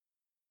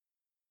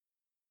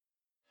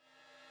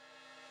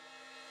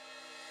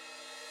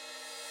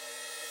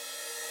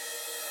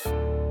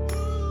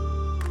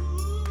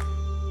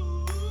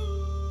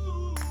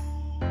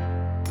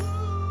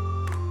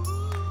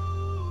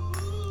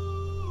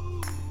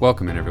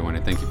Welcome in, everyone,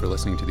 and thank you for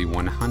listening to the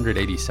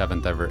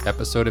 187th ever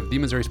episode of the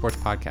Missouri Sports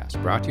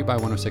Podcast, brought to you by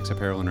 106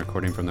 Apparel and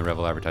recording from the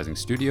Revel Advertising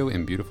Studio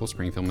in beautiful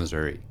Springfield,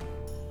 Missouri.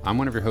 I'm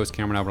one of your hosts,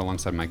 Cameron Albert,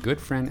 alongside my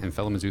good friend and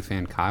fellow Mizzou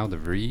fan, Kyle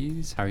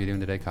DeVries. How are you doing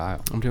today, Kyle?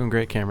 I'm doing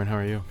great, Cameron. How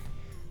are you?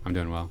 I'm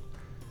doing well.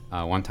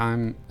 One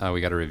time,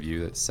 we got a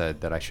review that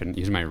said that I shouldn't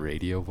use my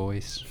radio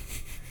voice.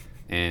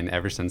 And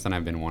ever since then,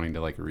 I've been wanting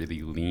to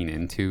really lean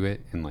into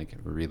it and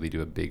really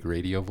do a big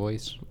radio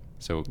voice.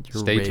 So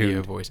stay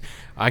tuned. Voice.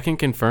 I can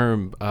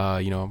confirm,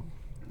 I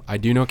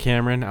do know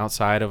Cameron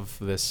outside of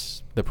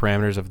the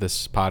parameters of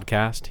this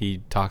podcast.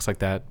 He talks like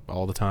that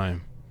all the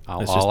time.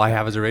 All I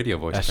have is a radio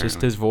voice. That's apparently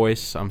just his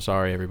voice. I'm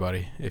sorry,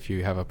 everybody, if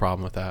you have a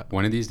problem with that.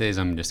 One of these days,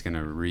 I'm just going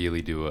to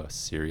really do a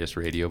serious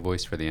radio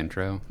voice for the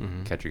intro,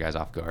 catch you guys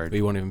off guard.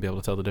 We won't even be able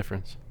to tell the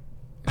difference.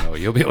 Oh,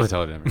 you'll be able to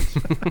tell the difference.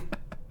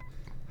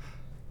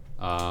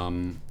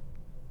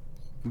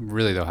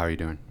 Really, though, how are you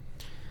doing?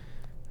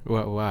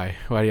 Why?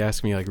 Why do you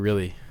ask me,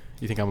 really?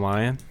 You think I'm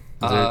lying?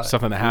 Is there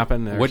something that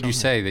happened? What did you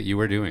say that you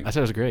were doing? I said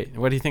it was great.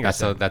 What do you think I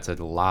said? That's a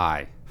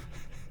lie.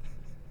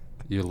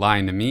 You're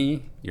lying to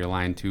me. You're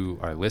lying to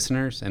our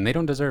listeners, and they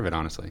don't deserve it,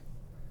 honestly.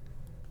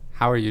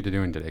 How are you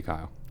doing today,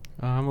 Kyle?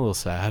 I'm a little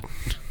sad.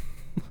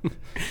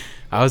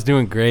 I was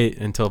doing great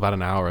until about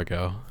an hour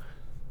ago.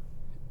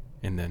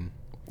 And then...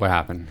 What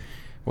happened?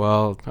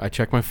 Well, I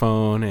checked my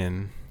phone,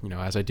 and,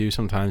 as I do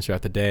sometimes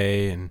throughout the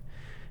day, and...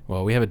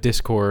 Well, we have a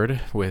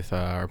Discord with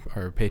our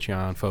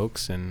Patreon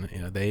folks, and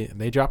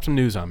they dropped some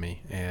news on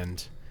me,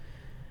 and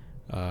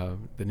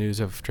the news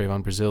of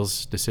Trevon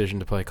Brazile's decision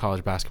to play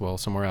college basketball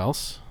somewhere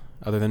else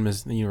other than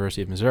the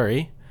University of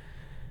Missouri,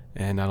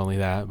 and not only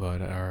that,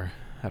 but our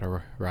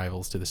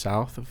rivals to the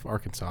south of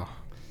Arkansas.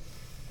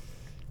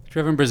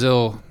 Trevon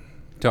Brazile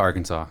to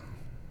Arkansas.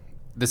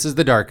 This is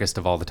the darkest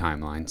of all the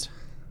timelines,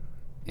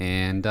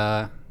 and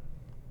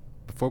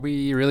before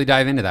we really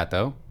dive into that,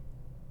 though,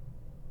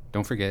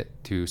 don't forget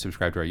to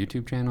subscribe to our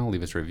YouTube channel,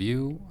 leave us a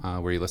review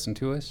where you listen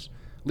to us.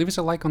 Leave us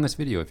a like on this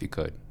video if you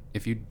could.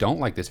 If you don't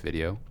like this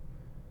video,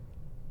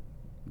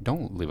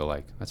 don't leave a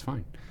like. That's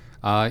fine.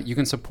 You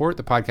can support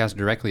the podcast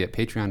directly at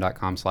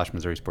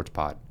patreon.com/Missouri Sports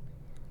Pod.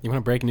 You want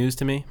to break news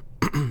to me?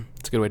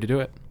 It's a good way to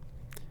do it.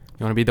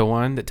 You want to be the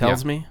one that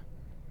tells me?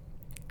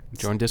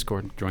 Join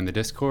Discord. Join the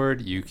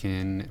Discord. You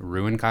can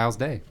ruin Kyle's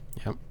day.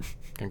 Yep.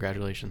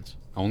 Congratulations.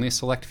 Only a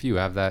select few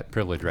have that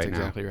privilege right now.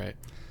 That's exactly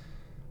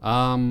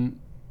right.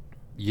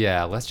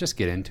 Yeah, let's just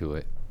get into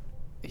it.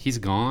 He's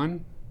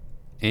gone,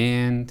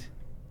 and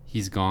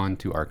he's gone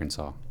to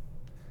Arkansas.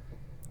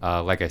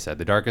 Like I said,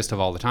 the darkest of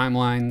all the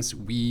timelines.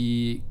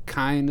 We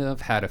kind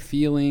of had a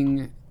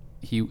feeling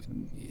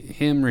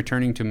him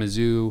returning to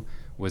Mizzou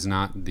was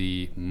not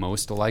the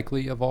most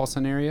likely of all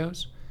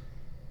scenarios.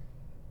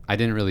 I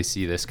didn't really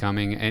see this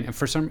coming, and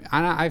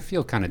I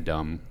feel kind of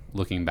dumb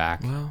looking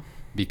back,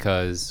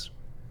 because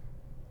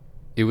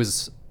it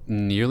was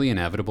nearly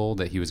inevitable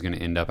that he was going to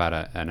end up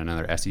at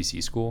another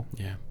SEC school.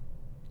 Yeah.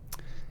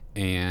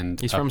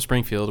 And he's from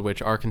Springfield, which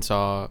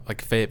Arkansas,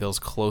 Fayetteville's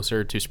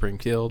closer to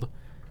Springfield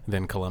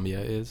than Columbia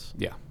is.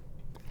 Yeah.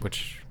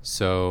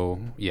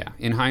 Yeah.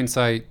 In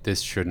hindsight,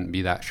 this shouldn't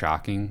be that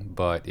shocking,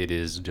 but it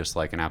is just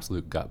an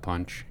absolute gut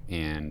punch,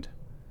 and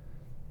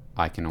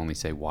I can only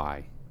say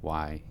why.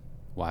 Why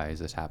is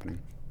this happening?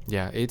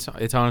 Yeah,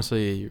 it's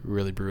honestly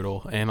really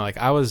brutal. And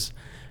I was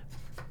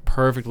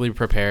perfectly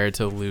prepared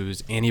to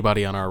lose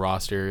anybody on our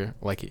roster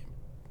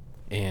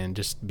and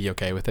just be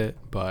okay with it,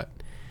 but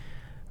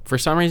for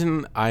some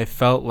reason I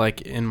felt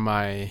in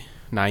my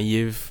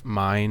naive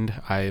mind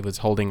I was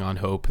holding on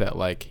hope that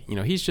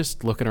he's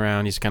just looking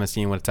around, he's kind of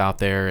seeing what's out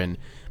there, and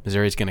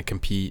Missouri's going to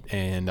compete,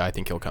 and I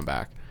think he'll come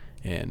back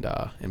and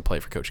play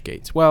for Coach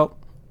Gates. Well,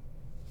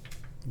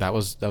 that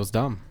was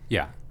dumb.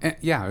 Yeah.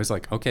 I was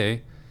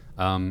okay,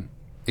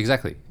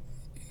 exactly,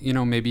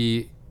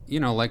 maybe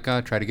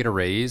try to get a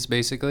raise,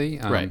 basically.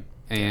 Right.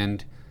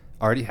 And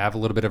already have a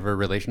little bit of a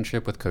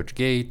relationship with Coach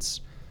Gates.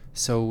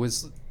 So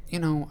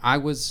I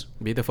was...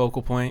 Be the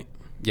focal point.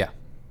 Yeah.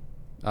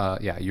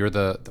 You're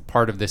the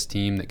part of this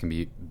team that can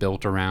be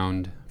built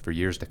around for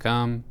years to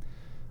come.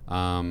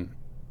 I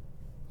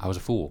was a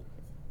fool.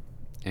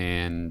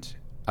 And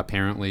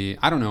apparently,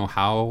 I don't know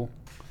how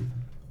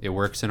it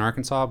works in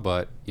Arkansas,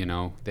 but,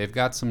 they've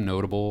got some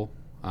notable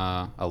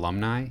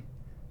alumni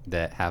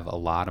that have a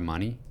lot of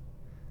money.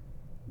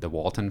 The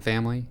Walton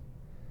family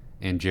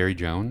and Jerry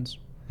Jones.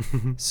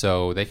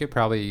 So they could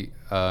probably,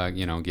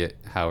 get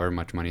however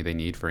much money they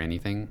need for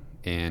anything.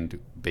 And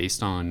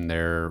based on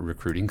their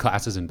recruiting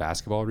classes in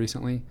basketball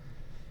recently,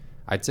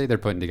 I'd say they're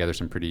putting together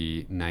some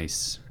pretty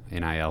nice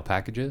NIL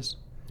packages.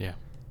 Yeah.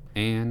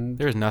 And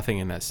there's nothing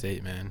in that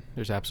state, man.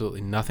 There's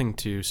absolutely nothing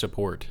to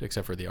support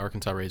except for the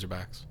Arkansas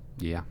Razorbacks.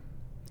 Yeah.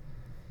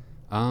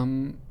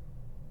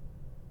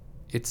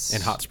 It's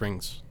in Hot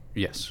Springs.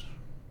 Yes.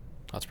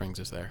 Hot Springs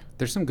is there.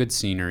 There's some good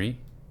scenery,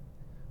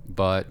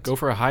 but go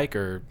for a hike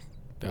or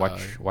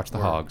watch the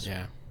hogs.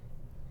 Yeah.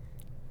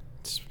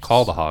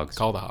 Call the hogs.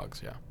 Call the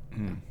hogs. Yeah.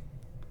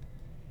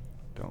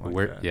 Don't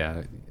like that.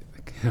 Yeah.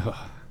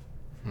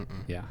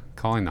 Yeah.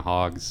 Calling the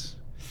hogs.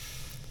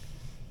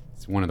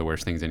 It's one of the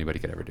worst things anybody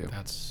could ever do.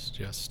 That's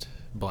just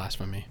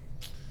blasphemy.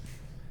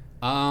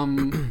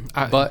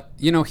 But,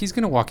 he's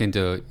going to walk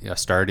into a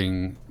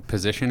starting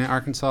position at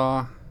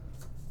Arkansas.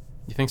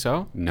 You think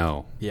so?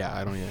 No. Yeah,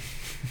 I don't either.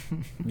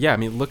 Yeah, I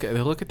mean, look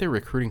at their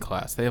recruiting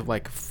class. They have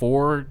like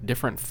 4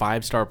 different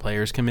 5-star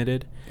players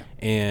committed,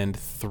 and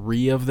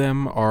 3 of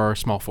them are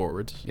small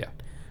forwards. Yeah.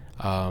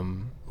 I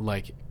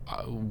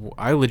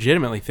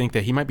legitimately think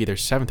that he might be their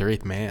 7th or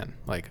 8th man.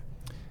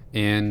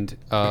 And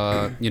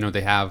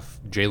they have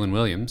Jalen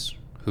Williams,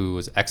 who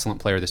was an excellent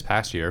player this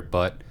past year,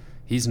 but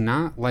he's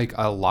not like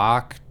a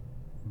lock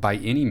by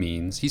any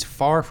means. He's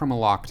far from a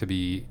lock to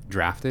be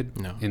drafted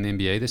in the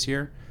NBA this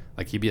year.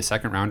 Like, he'd be a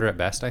second rounder at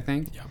best, I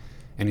think. Yeah.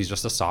 And he's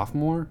just a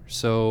sophomore,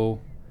 or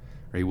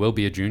he will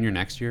be a junior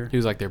next year. He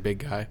was like their big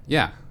guy.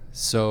 Yeah.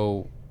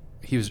 So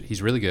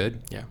he's really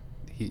good. Yeah.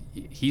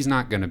 He's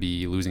not going to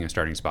be losing a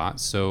starting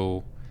spot.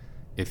 So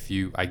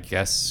I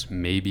guess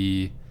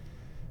maybe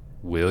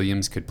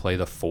Williams could play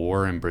the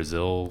 4 and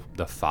Brazile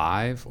the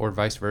 5, or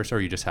vice versa, or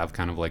you just have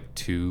kind of like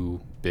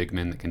 2 big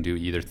men that can do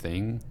either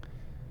thing.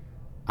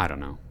 I don't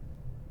know.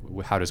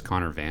 How does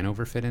Connor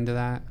Vanover fit into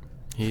that?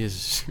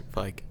 He's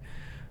like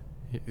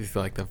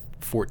the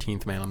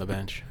 14th man on the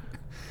bench.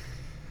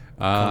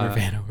 Connor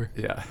Vanover.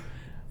 Yeah.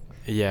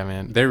 Yeah,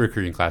 man. Their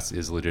recruiting class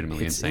is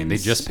legitimately insane. They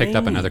just picked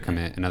up another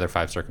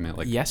 5-star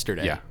commit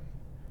yesterday. Yeah.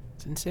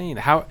 It's insane.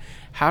 How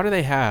do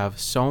they have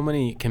so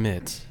many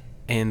commits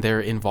and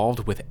they're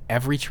involved with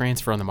every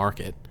transfer on the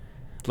market?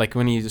 Like,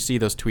 when you see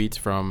those tweets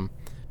from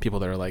people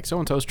that are like,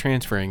 so-and-so's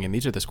transferring and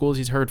these are the schools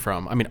he's heard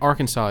from. I mean,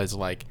 Arkansas is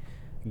like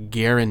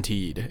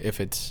guaranteed, if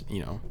it's,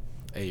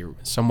 a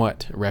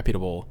somewhat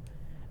reputable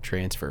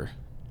transfer,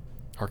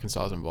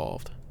 Arkansas is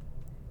involved.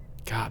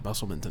 God,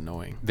 Musselman's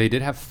annoying. They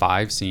did have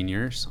 5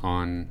 seniors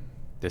on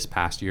this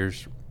past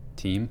year's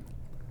team.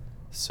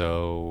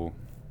 So,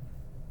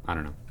 I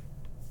don't know.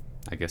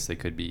 I guess they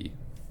could be...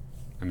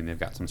 they've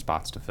got some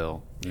spots to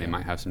fill. And They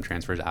might have some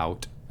transfers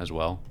out as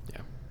well.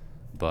 Yeah.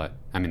 But,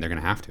 they're going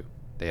to have to.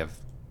 They have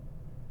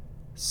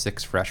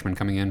 6 freshmen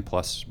coming in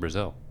plus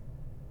Brazile.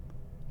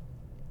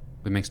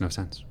 It makes no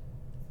sense.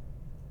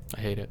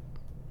 I hate it.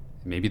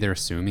 Maybe they're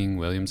assuming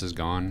Williams is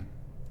gone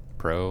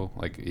pro.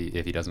 Like,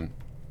 if he doesn't,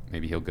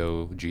 maybe he'll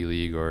go G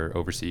League or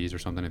overseas or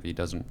something if he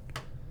doesn't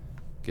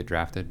get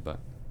drafted. But,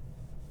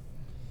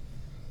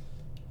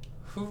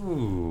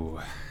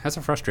 that's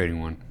a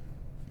frustrating one.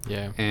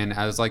 Yeah. And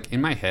I was like,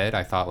 in my head,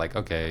 I thought like,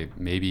 okay,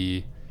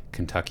 maybe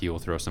Kentucky will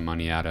throw some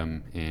money at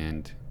him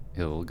and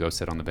he'll go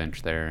sit on the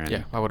bench there. And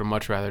yeah, I would have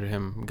much rather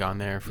him gone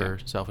there for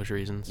selfish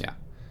reasons. Yeah.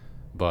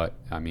 But,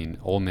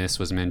 Ole Miss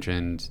was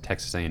mentioned.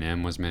 Texas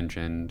A&M was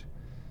mentioned.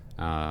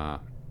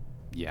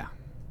 Yeah.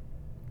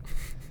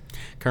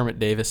 Kermit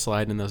Davis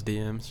sliding in those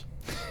DMs.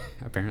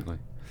 Apparently.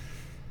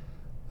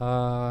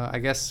 I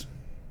guess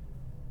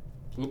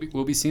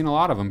we'll be seeing a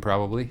lot of them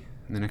probably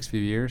in the next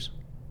few years.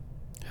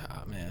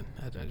 Oh, man.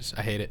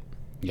 I hate it.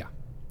 Yeah.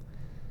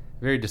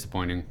 Very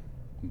disappointing.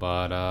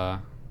 But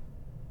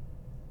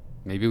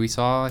maybe we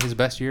saw his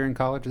best year in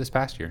college this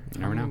past year. You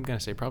never know. I'm going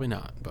to say probably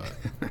not, but...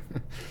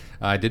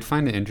 I did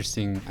find it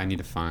interesting. I need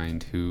to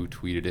find who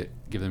tweeted it,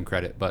 give them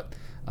credit. But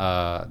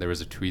there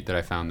was a tweet that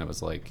I found that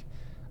was like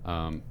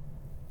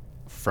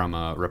from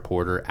a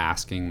reporter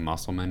asking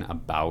Musselman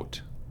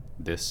about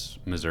this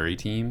Missouri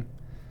team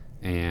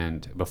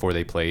and before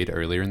they played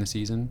earlier in the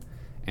season.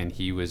 And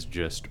he was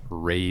just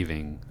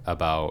raving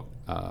about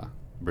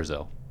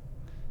Brazile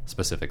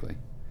specifically.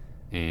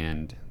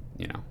 And,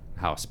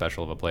 how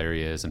special of a player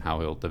he is and how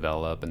he'll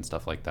develop and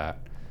stuff like that.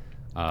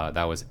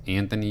 That was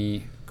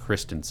Anthony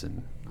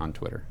Christensen on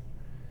Twitter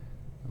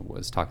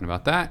was talking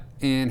about that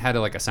and had a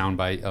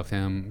soundbite of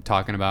him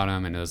talking about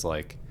him, and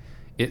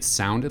it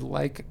sounded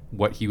like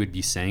what he would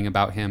be saying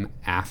about him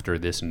after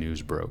this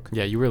news broke.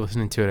 Yeah, you were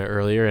listening to it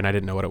earlier and I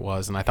didn't know what it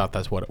was, and I thought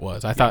that's what it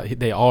was. I thought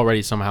they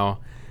already somehow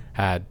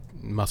had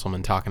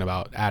Musselman talking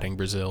about adding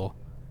Brazile,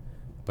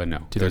 but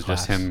no, it was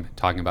just him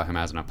talking about him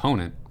as an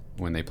opponent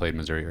when they played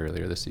Missouri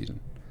earlier this season.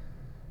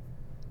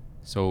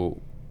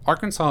 So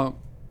Arkansas,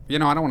 I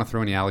don't want to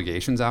throw any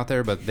allegations out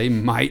there, but they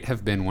might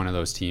have been one of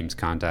those teams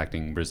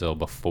contacting Brazile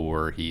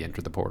before he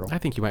entered the portal. I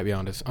think you might be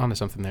onto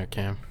something there,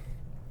 Cam.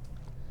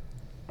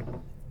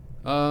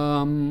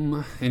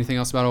 Anything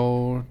else about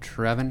old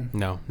Trevon?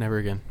 No, never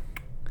again.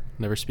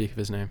 Never speak of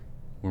his name.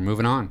 We're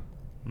moving on.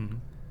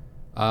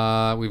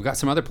 Mm-hmm. We've got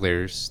some other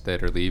players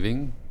that are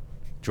leaving.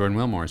 Jordan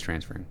Wilmore is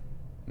transferring.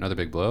 Another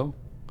big blow,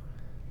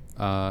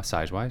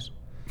 size-wise.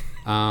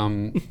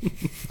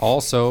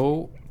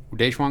 Also,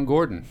 Deshaun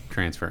Gordon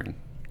transferring.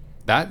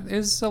 That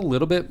is a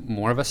little bit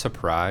more of a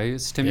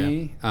surprise to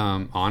me.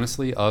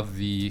 Honestly, of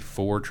the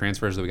 4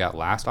 transfers that we got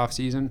last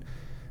offseason,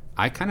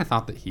 I kind of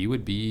thought that he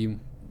would be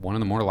one of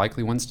the more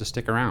likely ones to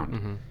stick around.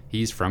 Mm-hmm.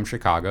 He's from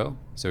Chicago,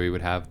 so he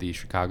would have the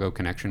Chicago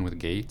connection with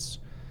Gates.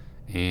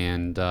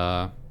 And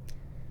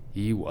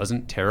he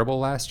wasn't terrible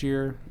last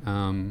year.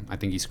 I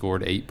think he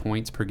scored 8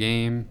 points per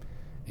game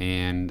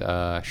and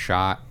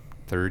shot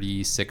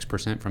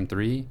 36% from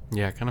 3.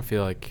 Yeah, I kind of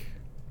feel like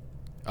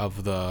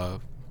of the,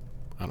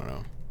 I don't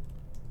know,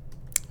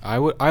 I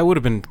would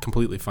have been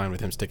completely fine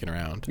with him sticking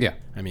around. Yeah.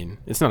 I mean,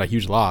 it's not a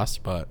huge loss,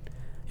 but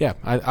yeah,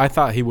 I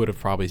thought he would have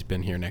probably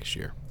been here next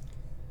year.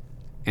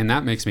 And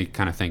that makes me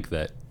kind of think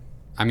that,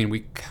 I mean,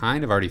 we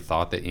kind of already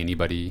thought that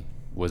anybody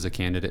was a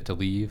candidate to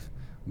leave,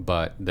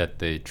 but that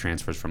the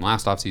transfers from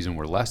last offseason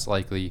were less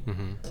likely.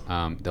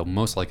 They'll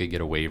most likely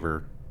get a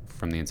waiver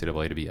from the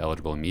NCAA to be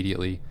eligible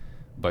immediately.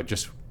 But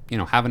just,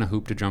 having a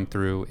hoop to jump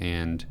through,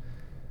 and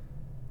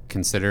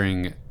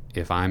considering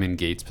if I'm in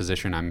Gates'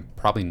 position, I'm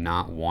probably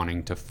not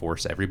wanting to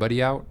force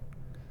everybody out.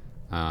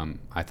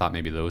 I thought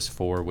maybe those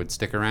 4 would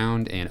stick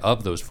around, and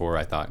of those 4,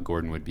 I thought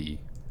Gordon would be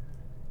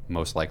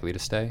most likely to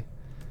stay.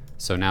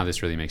 So now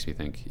this really makes me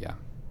think, yeah,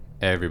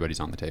 everybody's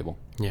on the table.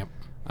 Yep.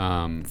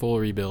 Full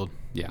rebuild.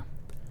 Yeah.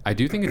 I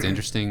do think it's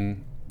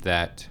interesting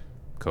that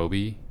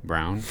Kobe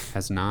Brown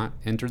has not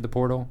entered the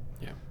portal.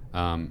 Yeah.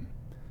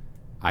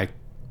 I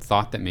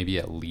thought that maybe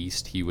at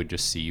least he would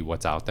just see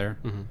what's out there.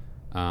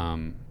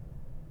 I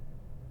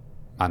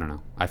don't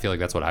know. I feel like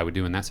that's what I would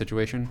do in that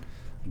situation.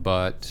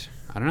 But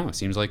I don't know. It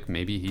seems like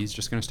maybe he's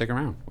just going to stick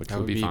around, which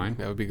would be fine.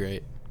 That would be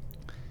great.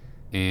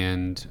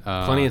 And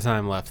plenty of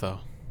time left, though.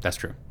 That's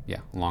true. Yeah,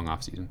 long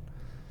off season.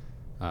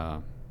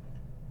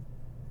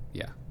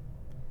 Yeah.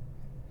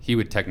 He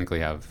would technically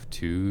have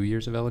 2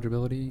 years of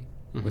eligibility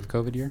with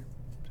COVID year.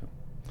 So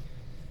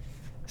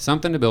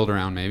something to build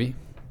around, maybe.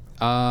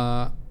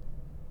 Another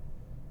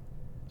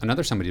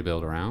somebody to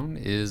build around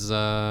is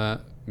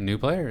a new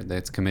player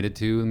that's committed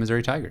to the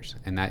Missouri Tigers,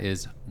 and that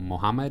is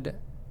Mohamed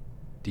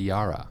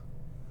Diarra,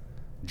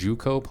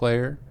 JUCO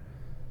player.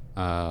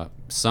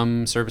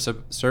 Some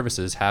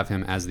services have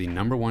him as the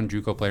number 1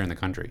 JUCO player in the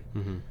country.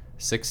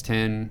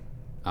 6'10".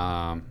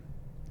 I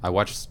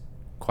watched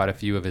quite a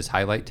few of his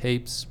highlight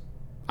tapes.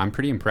 I'm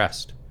pretty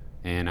impressed,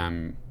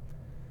 and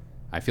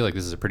I feel like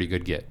this is a pretty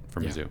good get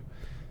for Mizzou.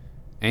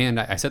 And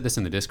I said this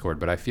in the Discord,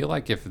 but I feel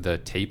like if the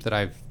tape that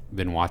I've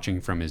been watching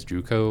from his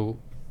JUCO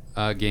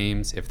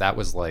games, if that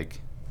was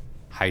like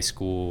high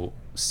school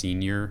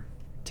senior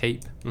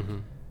tape,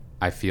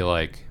 I feel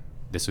like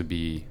this would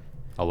be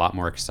a lot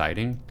more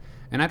exciting.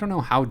 And I don't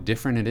know how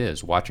different it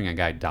is watching a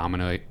guy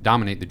dominate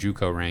the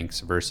JUCO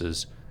ranks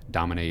versus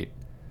dominate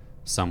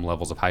some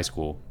levels of high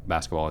school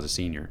basketball as a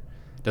senior.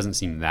 It doesn't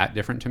seem that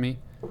different to me.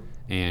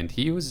 And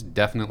he was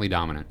definitely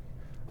dominant.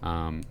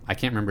 I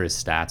can't remember his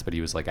stats, but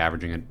he was like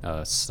averaging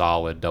a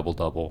solid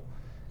double-double.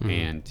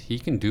 And he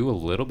can do a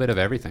little bit of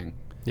everything.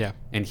 Yeah.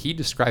 And he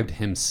described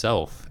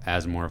himself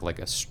as more of like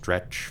a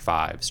stretch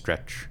 5,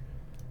 stretch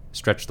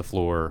the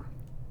floor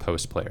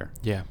post player.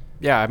 Yeah.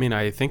 Yeah, I mean,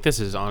 I think this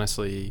is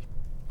honestly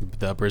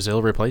the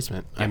Brazile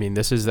replacement. Yeah. I mean,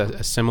 this is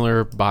a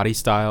similar body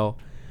style,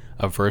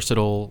 a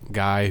versatile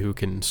guy who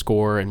can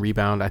score and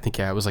rebound. I think,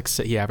 it was like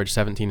he averaged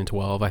 17 and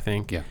 12, I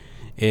think. Yeah.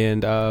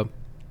 And, I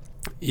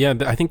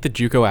think the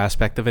JUCO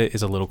aspect of it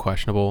is a little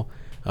questionable.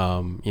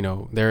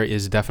 There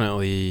is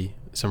definitely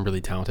some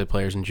really talented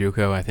players in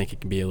JUCO. I think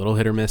it can be a little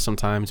hit or miss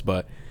sometimes,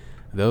 but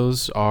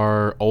those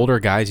are older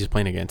guys he's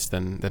playing against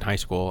than high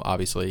school,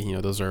 obviously.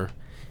 Those are,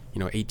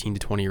 18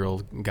 to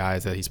 20-year-old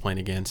guys that he's playing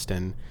against.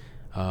 And,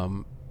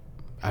 Ricardo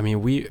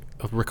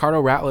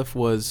Ratliff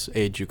was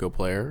a JUCO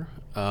player,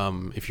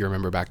 if you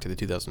remember back to the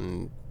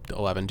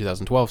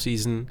 2011-2012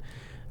 season.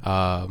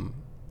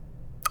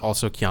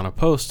 Also, Keanu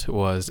Post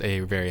was a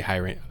very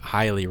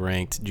highly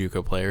ranked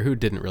JUCO player who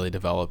didn't really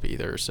develop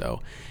either. So,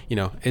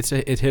 it's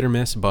hit or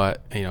miss,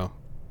 but,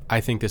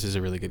 I think this is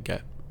a really good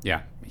get.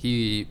 Yeah.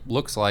 He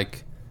looks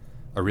like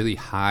a really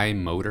high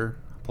motor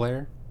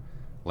player,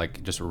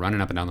 like just running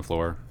up and down the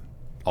floor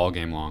all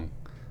game long.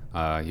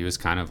 He was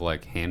kind of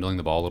like handling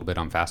the ball a little bit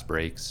on fast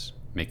breaks,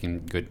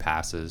 making good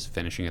passes,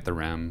 finishing at the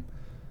rim.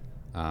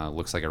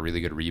 Looks like a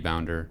really good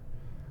rebounder.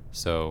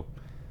 So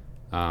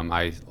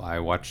I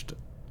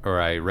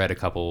read a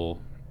couple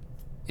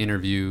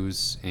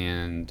interviews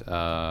and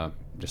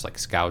just like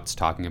scouts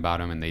talking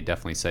about him, and they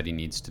definitely said he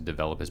needs to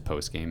develop his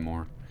post game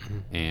more,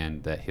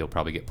 and that he'll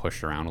probably get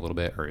pushed around a little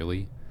bit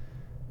early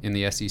in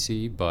the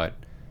SEC. But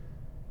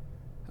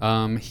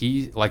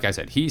he, like I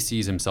said, he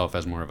sees himself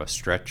as more of a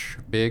stretch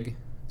big.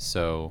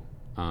 So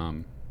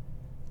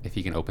if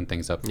he can open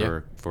things up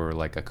for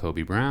like a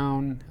Kobe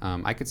Brown,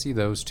 I could see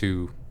those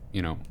two,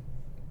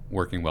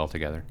 working well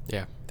together.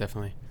 Yeah,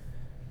 definitely.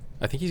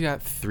 I think he's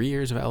got 3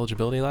 years of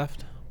eligibility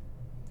left.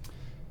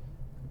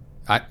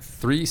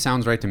 3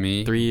 sounds right to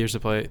me. 3 years to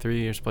play. 3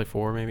 years to play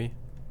 4, maybe.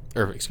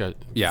 Or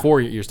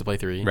 4 years to play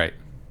 3. Right.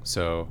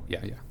 So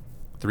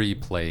 3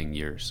 playing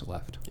years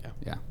left.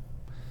 Yeah.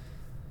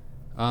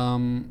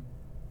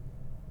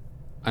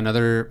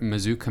 Another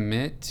Mizzou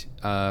commit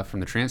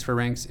from the transfer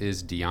ranks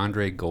is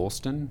DeAndre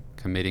Golston,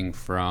 committing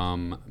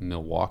from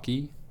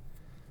Milwaukee,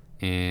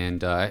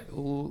 and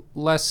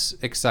less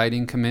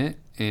exciting commit.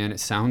 And it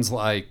sounds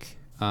like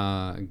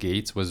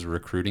Gates was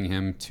recruiting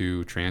him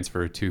to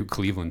transfer to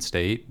Cleveland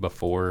State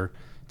before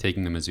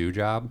taking the Mizzou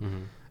job.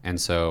 And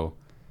so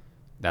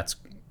that's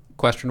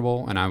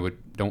questionable, and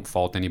don't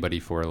fault anybody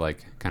for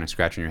like kind of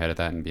scratching your head at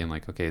that and being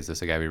like, okay, is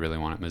this a guy we really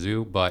want at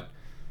Mizzou? But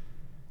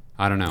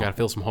I don't know. Got to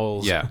fill some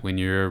holes. Yeah, when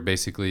you're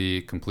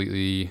basically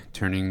completely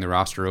turning the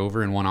roster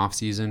over in one off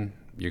season,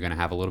 you're going to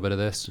have a little bit of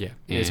this. Yeah.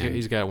 And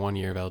He's got 1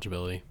 year of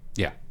eligibility.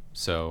 yeah.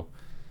 So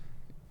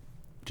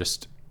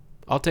just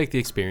I'll take the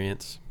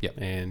experience. Yep.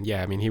 And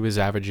yeah, I mean, he was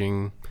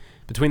averaging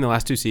between the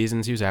last 2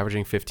 seasons, he was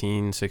averaging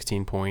 15,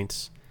 16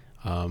 points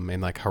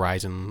in like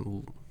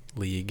Horizon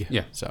League.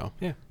 Yeah. So,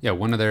 yeah. Yeah,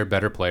 one of their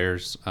better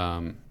players.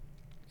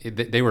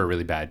 They were a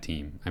really bad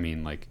team. I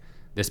mean, like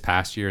this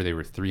past year, they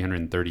were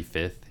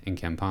 335th in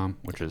KenPom,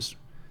 which is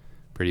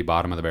pretty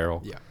bottom of the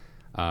barrel.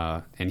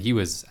 Yeah. And he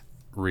was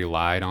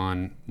relied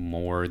on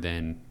more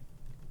than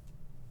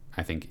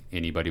I think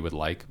anybody would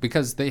like,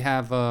 because they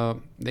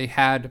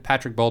had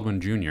Patrick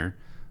Baldwin Jr.,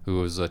 who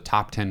was a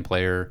top 10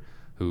 player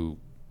who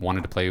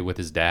wanted to play with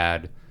his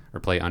dad or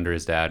play under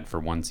his dad for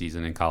 1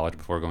 season in college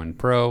before going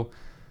pro,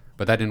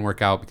 but that didn't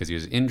work out because he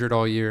was injured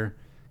all year.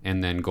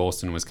 And then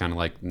Golston was kind of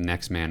like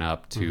next man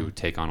up to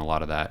take on a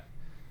lot of that.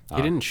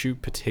 He didn't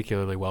shoot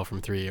particularly well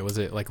from 3. Was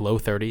it like low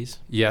 30s?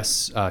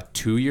 Yes,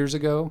 2 years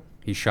ago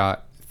he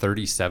shot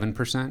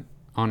 37%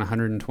 on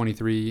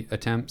 123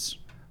 attempts,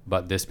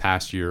 but this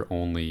past year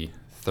only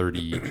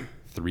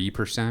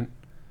 33%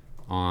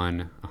 on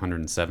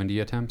 170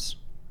 attempts.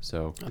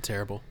 So Not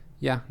terrible.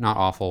 yeah, not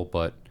awful,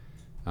 but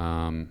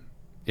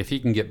if he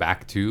can get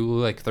back to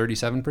like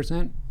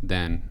 37%,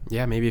 then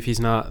Yeah, maybe if he's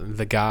not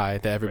the guy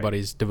that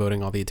everybody's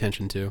devoting all the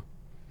attention to.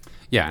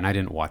 yeah. And I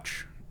didn't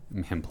watch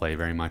him play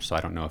very much, so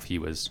I don't know if he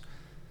was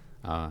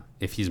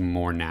if he's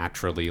more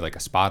naturally like a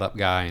spot up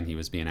guy and he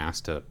was being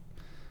asked to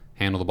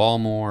handle the ball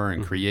more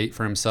and create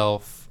for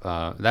himself.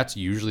 That's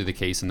usually the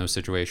case in those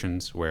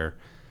situations where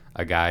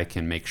a guy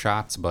can make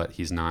shots, but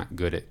he's not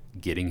good at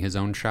getting his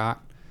own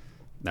shot.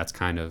 That's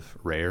kind of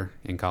rare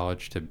in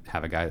college to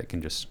have a guy that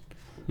can just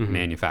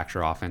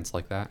manufacture offense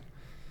like that.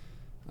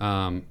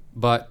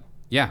 But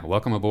yeah,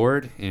 welcome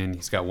aboard. And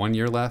he's got 1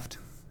 year left.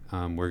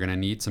 We're going to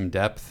need some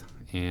depth.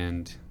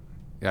 And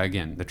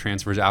again, the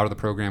transfers out of the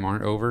program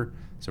aren't over,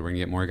 so we're going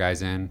to get more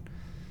guys in.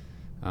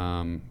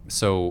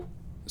 So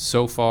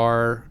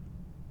far,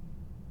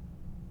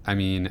 I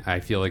mean,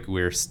 I feel like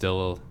we're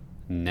still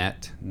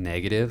net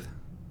negative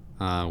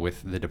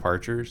with the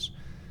departures.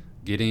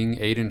 Getting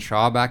Aiden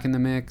Shaw back in the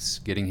mix,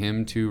 getting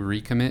him to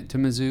recommit to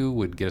Mizzou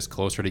would get us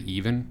closer to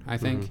even, I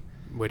think.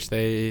 Which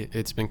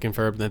it's been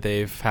confirmed that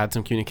they've had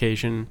some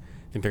communication.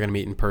 I think they're going to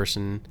meet in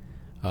person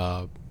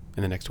in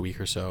the next week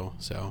or so.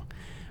 So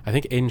I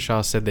think Aiden Shaw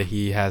said that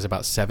he has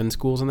about 7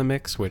 schools in the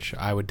mix, which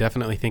I would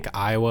definitely think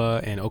Iowa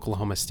and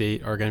Oklahoma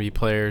State are going to be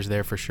players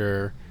there for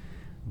sure.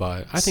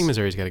 But I think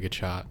Missouri's got a good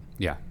shot.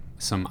 Yeah.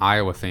 Some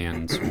Iowa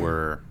fans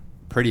were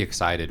pretty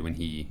excited when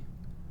he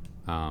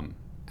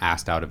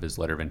asked out of his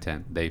letter of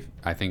intent.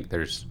 I think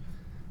there's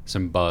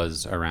some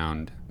buzz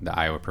around the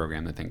Iowa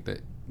program that think that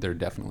they're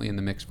definitely in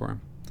the mix for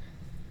him.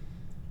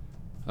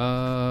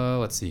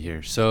 Let's see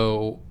here.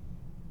 So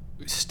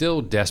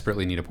still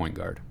desperately need a point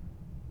guard.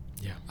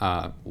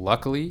 Yeah.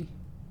 Luckily,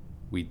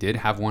 we did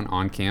have one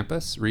on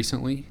campus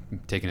recently,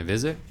 taking a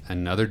visit,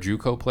 another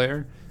JUCO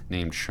player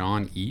named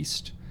Sean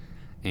East.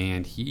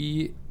 And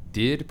he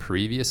did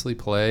previously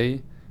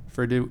play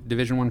for a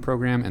Division I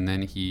program, and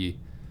then he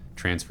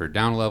transferred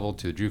down a level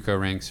to the JUCO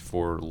ranks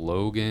for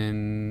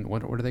Logan.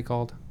 What are they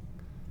called?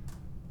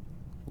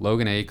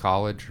 Logan A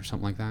College or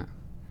something like that.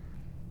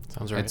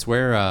 Sounds right. It's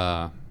where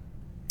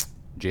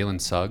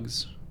Jalen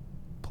Suggs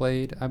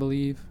played, I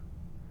believe.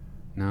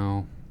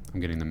 No, I'm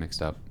getting them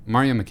mixed up.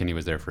 Mario McKinney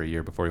was there for a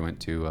year before he went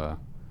to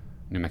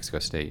New Mexico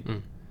State,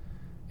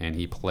 and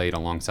he played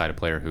alongside a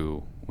player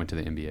who went to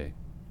the NBA.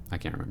 I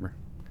can't remember.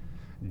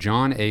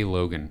 John A.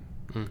 Logan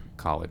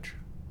College.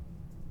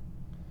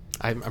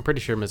 I'm pretty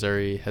sure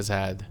Missouri has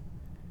had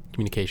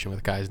communication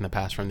with guys in the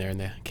past from there in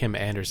the Kim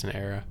Anderson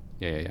era.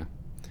 Yeah.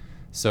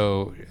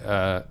 So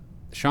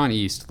Sean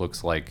East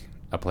looks like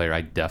a player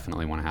I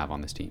definitely want to have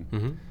on this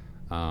team.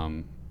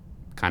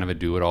 Kind of a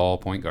do-it-all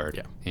point guard.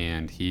 Yeah.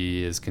 And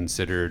he is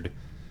considered,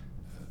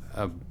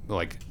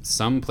 like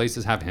some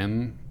places have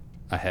him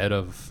ahead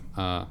of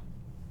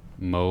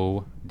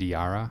Mo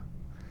Diarra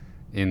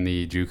in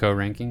the JUCO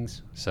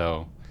rankings.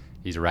 So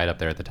he's right up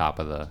there at the top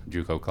of the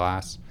JUCO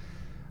class.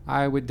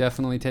 I would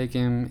definitely take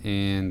him,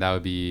 and that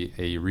would be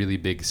a really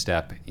big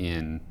step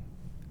in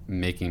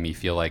making me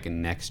feel like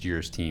next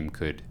year's team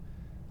could,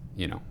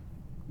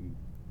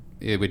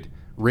 it would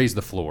raise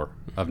the floor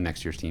of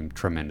next year's team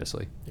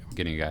tremendously,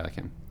 getting a guy like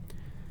him.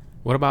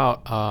 What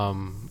about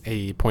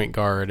a point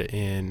guard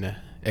in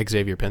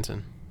Xavier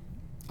Pinson?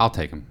 I'll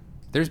take him.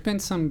 There's been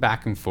some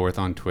back and forth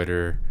on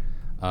Twitter.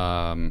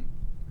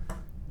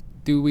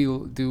 Do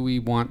we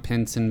want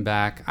Pinson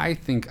back? I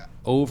think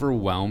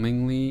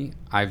overwhelmingly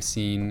I've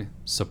seen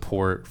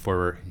support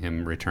for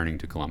him returning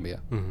to Columbia,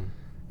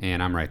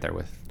 and I'm right there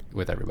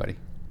with everybody.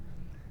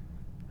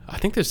 I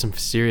think there's some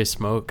serious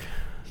smoke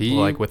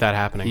with that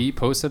happening. He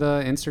posted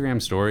an Instagram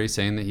story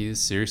saying that he's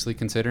seriously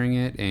considering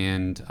it,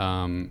 and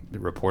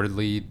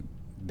reportedly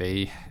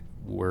they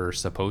were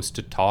supposed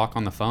to talk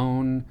on the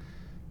phone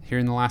here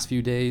in the last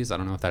few days. I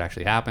don't know if that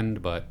actually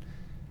happened, but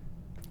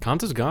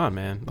Konta's gone,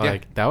 man. Yeah.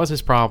 Like that was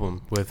his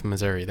problem with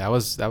Missouri. That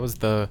was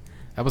the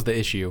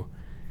issue.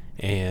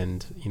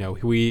 And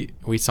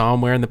we saw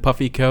him wearing the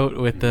puffy coat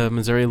with the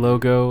Missouri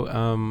logo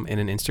in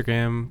an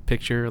Instagram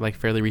picture like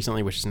fairly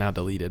recently, which is now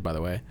deleted, by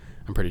the way.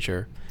 I'm pretty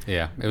sure.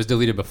 Yeah, it was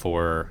deleted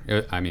before.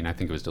 I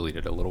think it was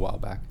deleted a little while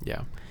back.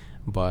 Yeah,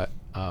 but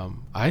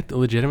I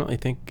legitimately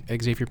think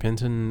Xavier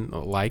Pinson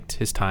liked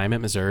his time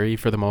at Missouri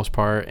for the most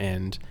part,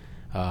 and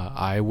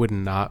I would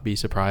not be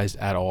surprised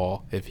at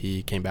all if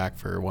he came back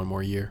for one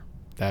more year.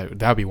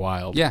 That'd be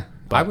wild. Yeah,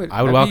 I would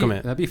welcome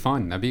it. That'd be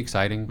fun. That'd be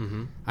exciting.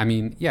 Mm-hmm. I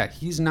mean, yeah,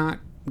 he's not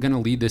going to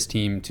lead this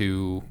team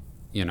to,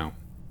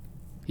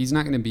 he's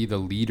not going to be the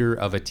leader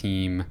of a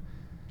team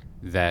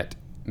that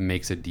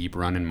makes a deep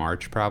run in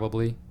March,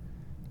 probably.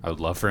 I would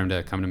love for him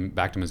to come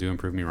back to Mizzou and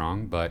prove me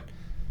wrong, but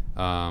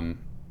I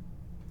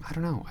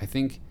don't know. I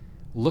think,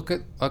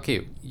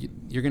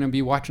 you're going to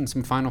be watching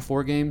some Final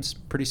Four games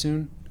pretty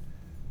soon.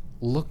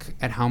 Look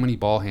at how many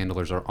ball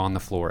handlers are on the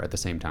floor at the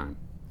same time.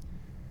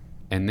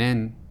 And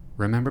then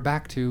remember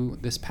back to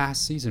this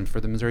past season for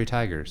the Missouri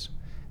Tigers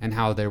and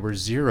how there were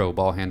 0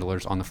 ball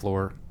handlers on the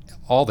floor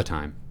all the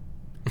time.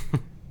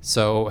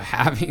 So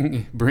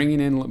bringing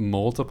in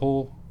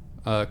multiple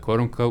quote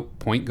unquote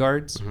point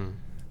guards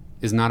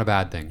is not a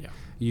bad thing. Yeah.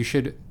 You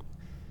should.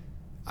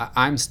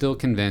 I'm still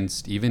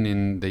convinced, even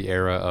in the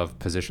era of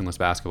positionless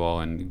basketball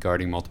and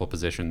guarding multiple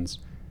positions,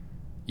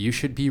 you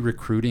should be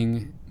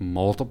recruiting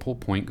multiple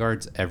point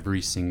guards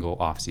every single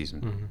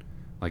offseason. Mm-hmm.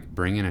 Like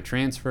bring in a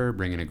transfer,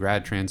 bring in a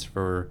grad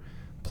transfer,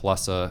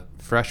 plus a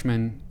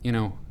freshman.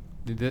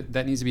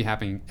 That needs to be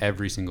happening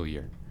every single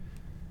year.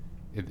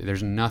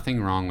 There's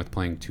nothing wrong with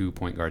playing 2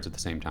 point guards at the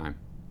same time.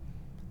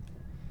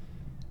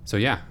 So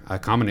yeah, a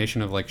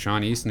combination of like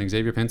Sean East and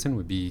Xavier Pinson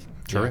would be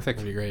terrific.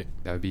 That'd be great.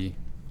 That would be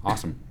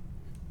awesome.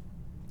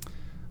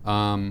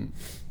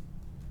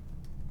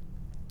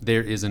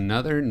 There is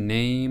another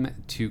name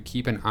to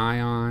keep an eye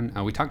on.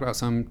 We talked about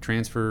some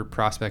transfer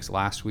prospects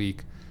last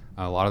week.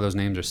 A lot of those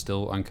names are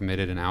still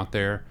uncommitted and out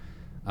there.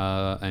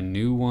 A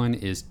new one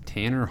is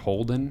Tanner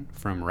Holden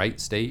from Wright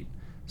State.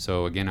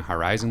 So again, a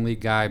Horizon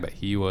League guy, but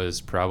he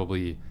was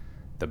probably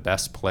the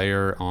best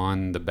player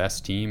on the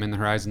best team in the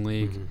Horizon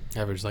League. Mm-hmm.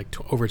 Averaged like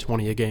over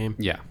 20 a game.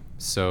 Yeah.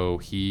 So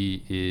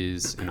he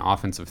is an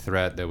offensive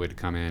threat that would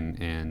come in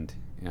and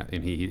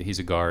he's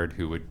a guard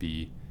who would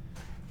be.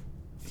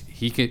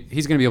 He's going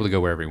to be able to go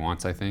wherever he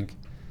wants, I think.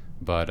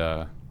 But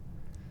I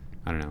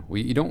don't know.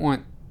 You don't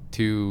want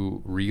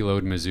to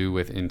reload Mizzou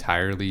with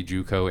entirely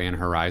JUCO and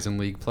Horizon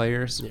League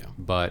players. Yeah.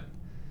 But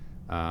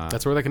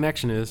that's where the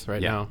connection is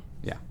right now.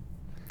 Yeah.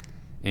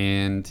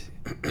 And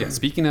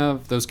speaking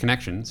of those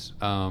connections,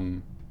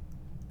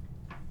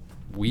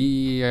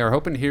 we are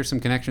hoping to hear some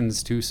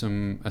connections to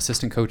some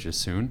assistant coaches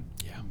soon.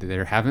 Yeah.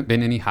 There haven't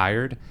been any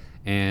hired,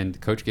 and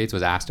Coach Gates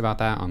was asked about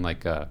that on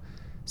like a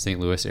St.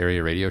 Louis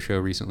area radio show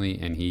recently,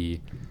 and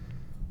he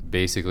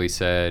basically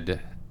said,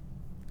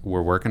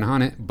 we're working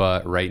on it,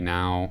 but right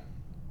now,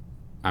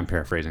 I'm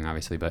paraphrasing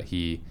obviously, but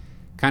he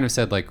kind of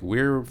said like,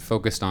 we're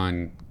focused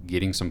on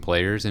getting some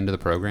players into the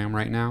program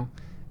right now,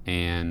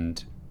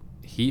 and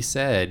he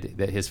said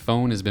that his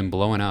phone has been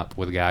blowing up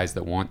with guys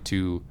that want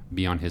to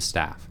be on his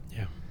staff.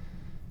 Yeah.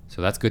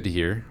 So that's good to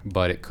hear,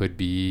 but it could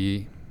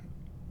be,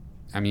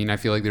 I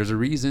feel like there's a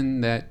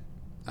reason that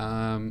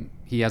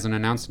he hasn't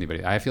announced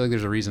anybody. I feel like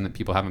there's a reason that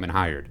people haven't been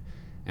hired.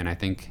 And I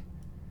think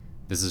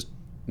this is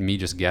me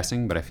just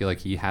guessing, but I feel like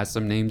he has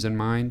some names in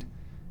mind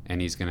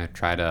and he's going to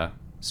try to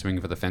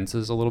swing for the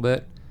fences a little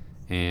bit.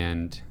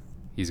 And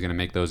he's going to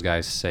make those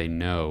guys say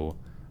no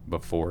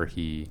before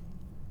he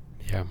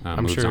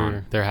I'm moves sure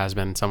on. there has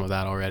been some of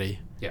that already.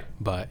 Yeah.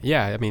 But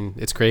yeah,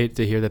 it's great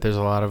to hear that there's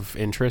a lot of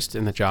interest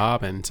in the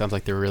job, and it sounds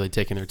like they're really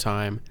taking their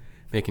time,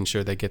 making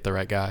sure they get the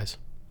right guys.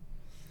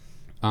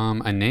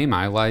 A name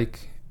I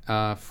like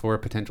for a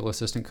potential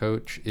assistant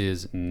coach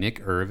is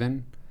Nick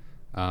Irvin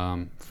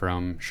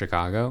from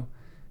Chicago,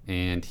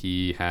 and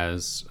he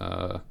has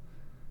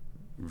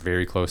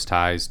very close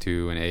ties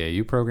to an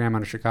AAU program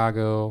out of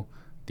Chicago,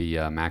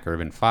 the Mac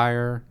Irvin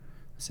Fire,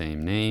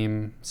 same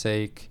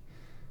namesake.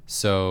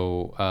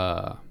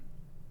 So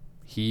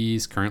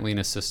he's currently an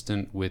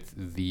assistant with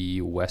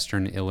the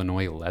Western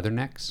Illinois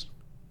Leathernecks.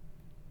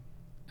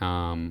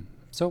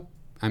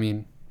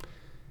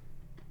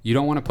 You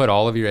don't want to put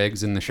all of your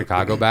eggs in the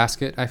Chicago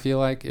basket, I feel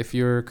like, if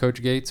you're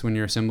Coach Gates when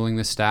you're assembling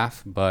this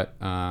staff, but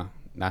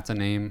that's a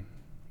name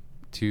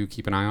to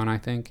keep an eye on, I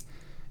think.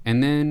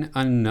 And then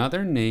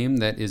another name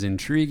that is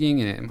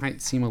intriguing, and it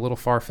might seem a little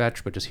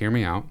far-fetched, but just hear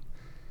me out,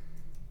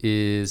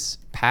 is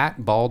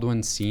Pat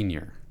Baldwin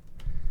Sr.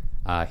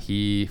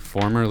 He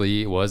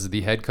formerly was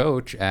the head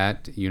coach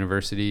at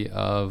University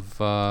of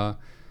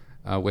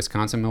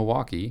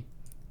Wisconsin-Milwaukee,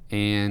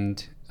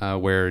 and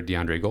where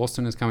DeAndre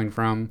Golston is coming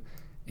from.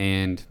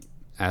 And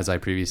as I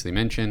previously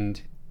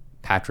mentioned,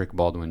 Patrick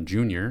Baldwin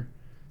Jr.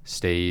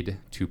 stayed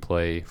to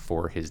play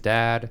for his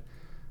dad,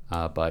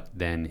 but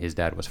then his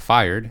dad was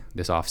fired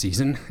this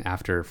offseason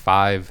after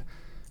 5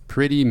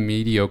 pretty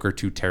mediocre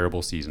to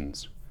terrible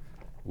seasons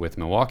with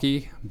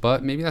Milwaukee.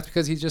 But maybe that's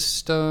because he's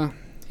just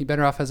he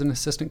better off as an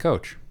assistant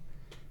coach.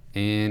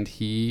 And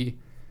he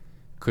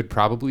could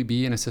probably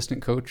be an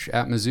assistant coach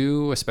at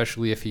Mizzou,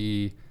 especially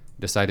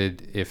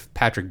if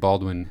Patrick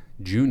Baldwin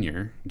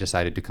Jr.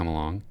 decided to come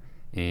along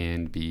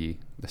and be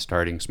the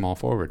starting small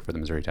forward for the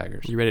Missouri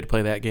Tigers. You ready to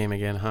play that game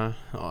again, huh?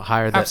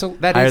 Hire the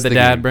Absolutely.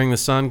 dad, game. bring the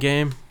son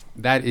game.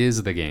 That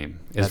is the game,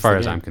 as far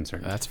as I'm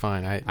concerned. That's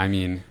fine. I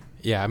mean,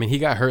 he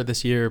got hurt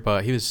this year,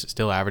 but he was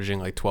still averaging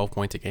like 12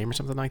 points a game or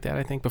something like that,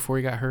 I think, before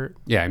he got hurt.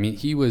 Yeah, I mean,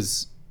 he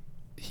was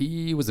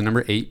the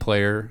number 8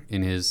 player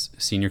in his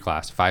senior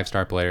class,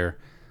 5-star player.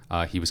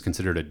 He was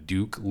considered a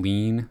Duke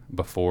lean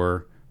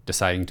before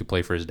deciding to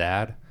play for his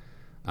dad.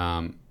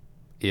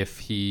 If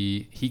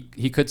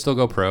he could still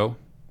go pro,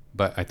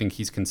 but I think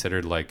he's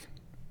considered like,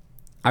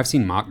 I've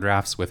seen mock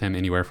drafts with him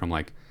anywhere from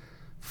like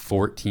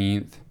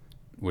 14th,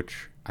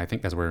 which I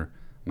think that's where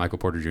Michael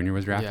Porter Jr.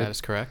 was drafted. Yeah,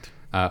 that's correct.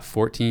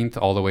 14th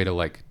all the way to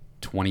like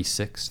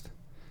 26th.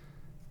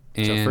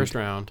 And so first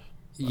round.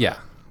 Yeah.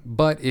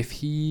 But if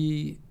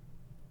he,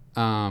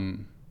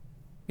 played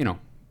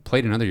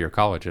another year of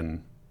college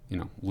and,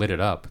 lit it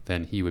up,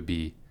 then he would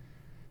be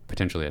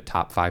potentially a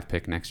top 5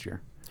 pick next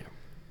year. Yeah.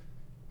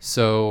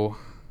 So,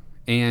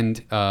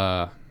 and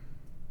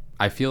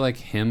I feel like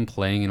him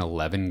playing in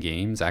 11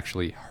 games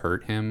actually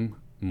hurt him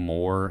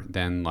more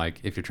than, like,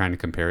 if you're trying to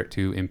compare it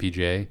to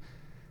MPJ.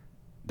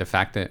 The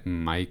fact that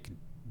Mike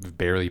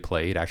barely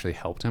played actually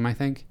helped him, I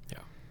think. Yeah.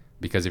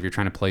 Because if you're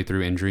trying to play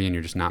through injury and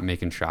you're just not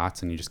making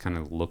shots and you just kind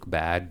of look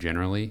bad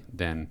generally,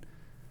 then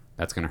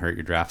that's going to hurt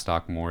your draft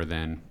stock more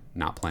than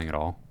not playing at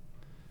all.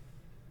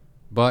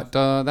 But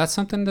that's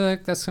something to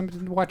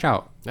watch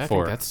out for. I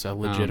think that's a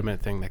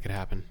legitimate thing that could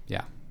happen.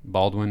 Yeah.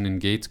 Baldwin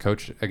and Gates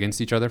coached against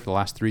each other for the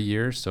last 3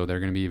 years, so they're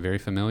going to be very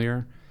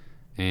familiar.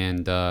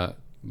 And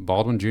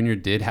Baldwin Jr.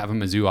 did have a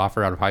Mizzou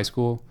offer out of high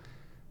school,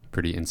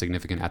 pretty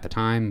insignificant at the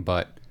time,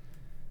 but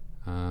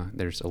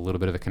there's a little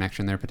bit of a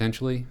connection there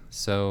potentially.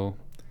 So,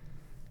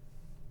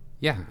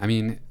 yeah, I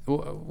mean,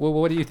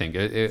 what do you think?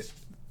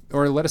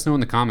 Or let us know in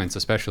the comments,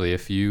 especially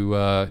if you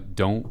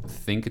don't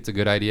think it's a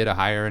good idea to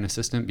hire an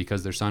assistant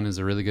because their son is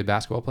a really good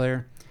basketball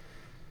player.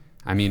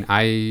 I mean,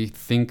 I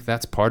think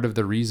that's part of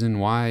the reason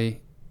why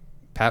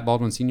Pat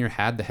Baldwin Sr.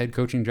 had the head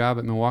coaching job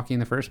at Milwaukee in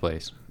the first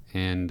place.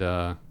 And,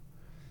 I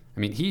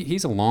mean,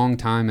 he's a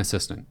long-time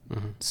assistant.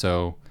 Mm-hmm.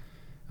 So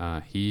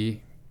I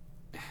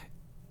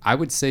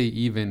would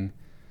say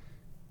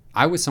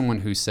I was someone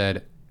who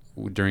said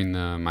during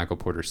the Michael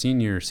Porter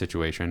Sr.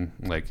 situation,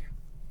 like,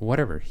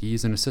 whatever,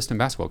 he's an assistant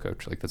basketball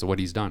coach. Like, that's what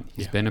he's done.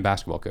 He's been a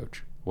basketball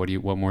coach. What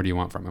more do you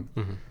want from him?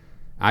 Mm-hmm.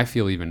 I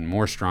feel even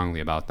more strongly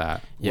about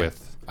that. Yeah.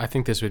 I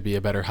think this would be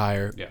a better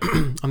hire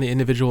on the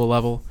individual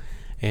level.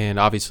 And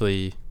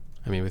obviously,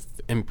 I mean,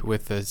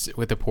 with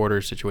the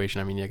Porter situation,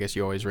 I mean, I guess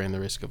you always ran the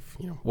risk of,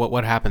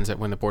 what happens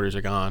when the Porters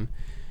are gone.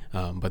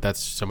 But that's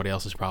somebody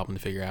else's problem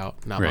to figure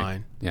out, not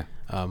mine. Yeah.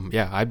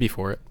 I'd be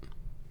for it.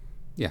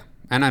 Yeah.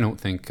 And I don't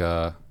think,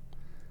 I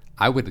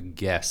would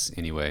guess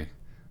anyway,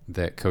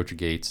 that Coach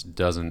Gates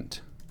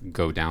doesn't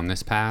go down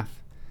this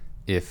path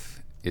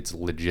if it's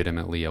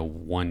legitimately a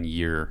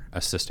 1-year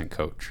assistant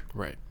coach.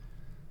 Right.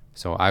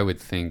 So I would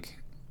think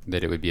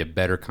that it would be a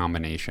better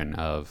combination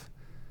of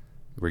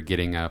we're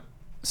getting a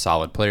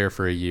solid player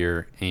for a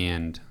year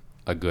and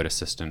a good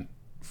assistant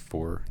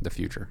for the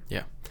future.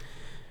 Yeah.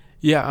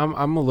 Yeah,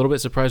 I'm a little bit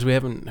surprised we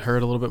haven't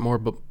heard a little bit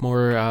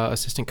more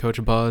assistant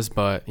coach buzz,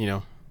 but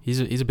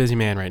he's a busy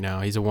man right now.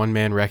 He's a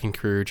one-man wrecking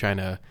crew trying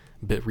to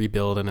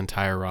rebuild an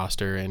entire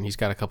roster, and he's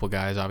got a couple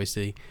guys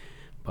obviously,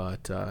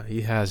 but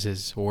he has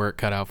his work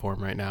cut out for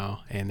him right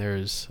now, and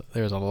there's a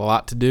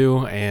lot to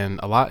do, and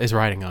a lot is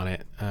riding on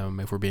it,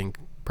 if we're being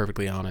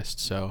perfectly honest.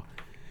 So,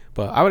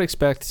 but I would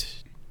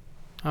expect,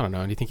 I don't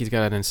know, do you think he's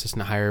got an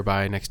assistant hire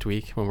by next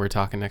week when we're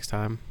talking next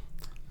time?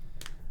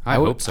 I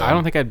hope so. I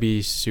don't think I'd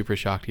be super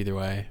shocked either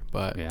way,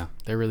 but yeah,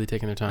 they're really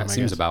taking their time. That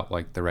seems about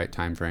like the right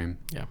time frame.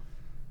 Yeah.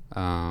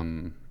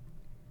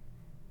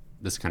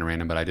 This is kind of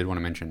random, but I did want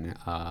to mention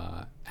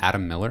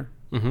Adam Miller.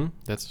 Mm-hmm.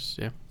 That's,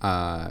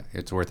 yeah.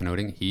 It's worth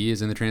noting. He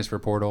is in the transfer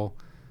portal.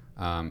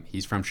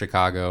 He's from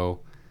Chicago.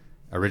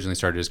 Originally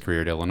started his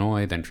career at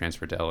Illinois, then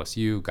transferred to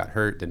LSU, got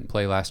hurt, didn't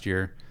play last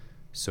year.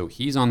 So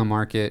he's on the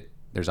market.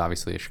 There's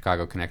obviously a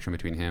Chicago connection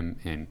between him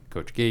and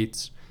Coach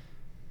Gates.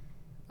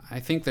 I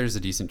think there's a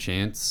decent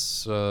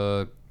chance.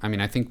 I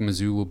think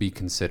Mizzou will be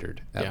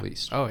considered at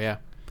least. Oh, yeah.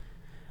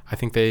 I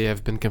think they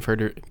have been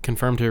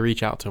confirmed to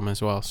reach out to him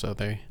as well, so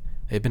they've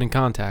been in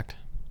contact.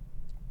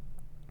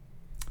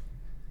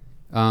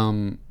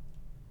 Little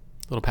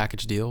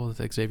package deal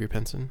with Xavier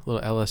Pinson.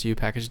 Little LSU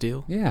package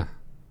deal. Yeah.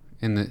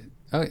 And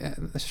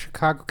the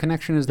Chicago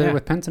connection is there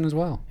with Pinson as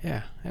well.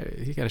 Yeah.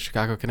 He got a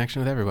Chicago connection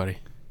with everybody.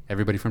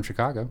 Everybody from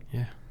Chicago.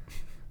 Yeah.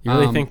 You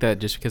really think that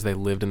just because they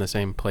lived in the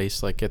same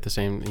place, like at the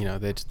same,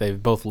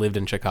 they've both lived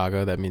in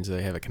Chicago, that means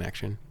they have a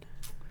connection?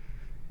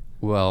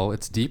 Well,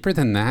 it's deeper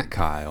than that,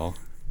 Kyle.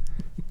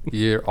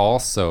 You're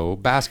also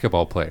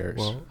basketball players.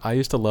 Well, I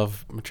used to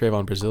love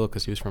Trevon Brazile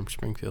because he was from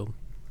Springfield.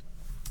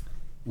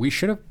 We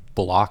should have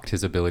blocked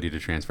his ability to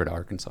transfer to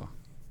Arkansas.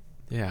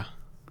 Yeah.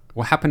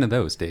 What happened to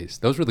those days?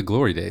 Those were the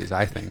glory days,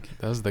 I think.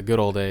 Those are the good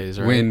old days,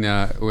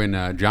 right?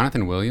 When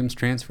Jonathan Williams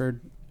transferred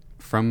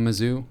from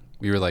Mizzou,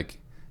 we were like,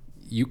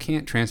 you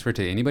can't transfer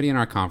to anybody in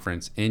our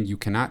conference, and you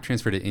cannot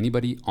transfer to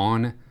anybody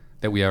on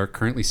that we are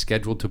currently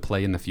scheduled to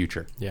play in the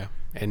future. Yeah.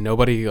 And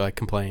nobody like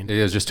complained.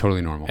 It was just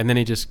totally normal. And then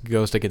he just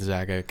goes to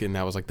Gonzaga, and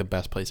that was like the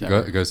best place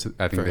ever.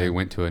 I think they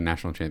went to a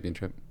national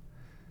championship.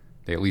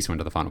 They at least went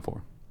to the Final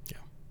Four.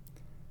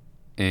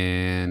 Yeah.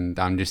 And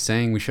I'm just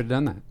saying we should have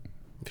done that.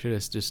 We should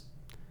have just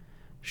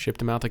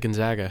shipped him out to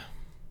Gonzaga.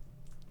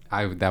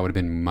 That would have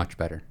been much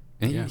better.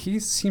 And he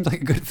seems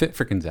like a good fit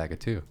for Gonzaga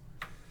too.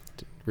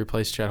 To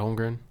replace Chet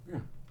Holmgren. Yeah.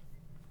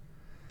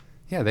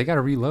 Yeah, they got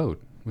to reload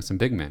with some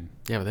big men.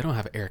 Yeah, but they don't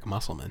have Eric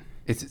Musselman.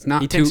 It's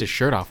not. He takes his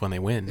shirt off when they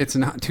win. It's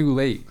not too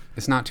late.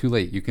 It's not too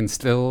late. You can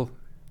still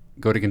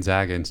go to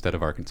Gonzaga instead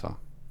of Arkansas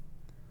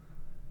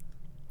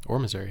or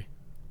Missouri.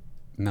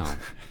 No,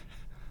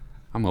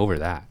 I'm over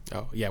that.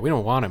 Oh yeah, we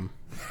don't want him.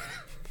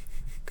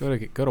 Go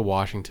to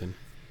Washington.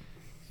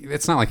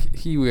 It's not like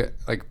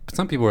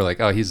some people were like,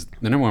 oh, he's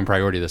the number one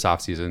priority this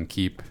offseason.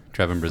 Keep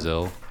Trevon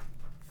Brazile.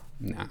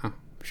 Nah,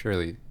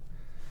 surely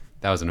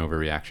that was an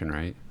overreaction,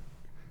 right?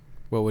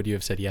 What would you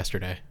have said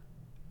yesterday?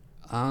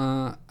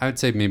 I would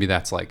say maybe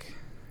that's like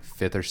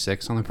 5th or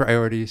 6th on the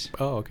priorities.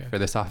 Oh, okay. For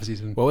this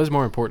offseason. What was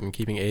more important,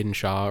 keeping Aiden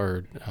Shaw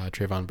or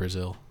Trevon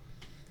Brazile?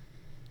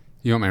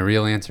 You want my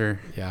real answer?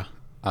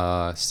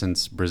 Yeah.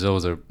 Since Brazil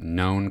is a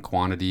known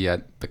quantity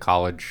at the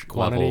college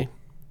level.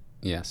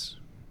 Yes.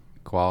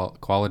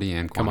 Quality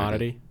and quantity.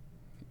 Commodity?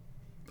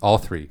 All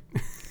three.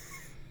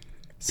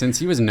 Since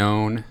he was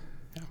known,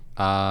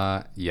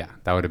 that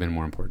would have been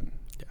more important.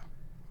 Yeah.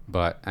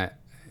 But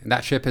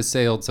that ship has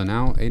sailed, so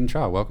now Aiden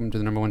Shaw, welcome to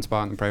the number one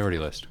spot on the priority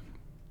list.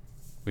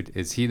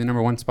 Is he the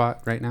number one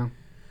spot right now?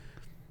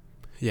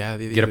 Yeah.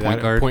 Get a point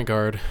guard? Point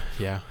guard,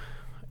 yeah.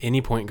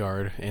 Any point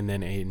guard, and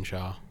then Aiden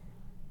Shaw.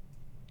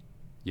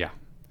 Yeah.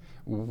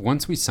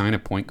 Once we sign a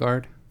point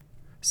guard,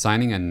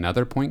 signing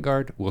another point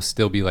guard will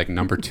still be like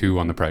number 2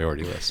 on the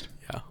priority list.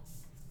 Yeah.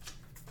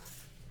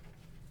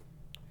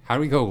 How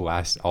do we go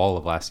all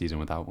of last season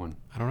without one?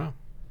 I don't know.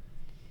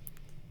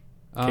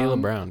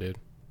 Caleb Brown, dude.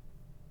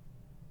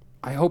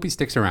 I hope he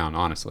sticks around,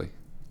 honestly.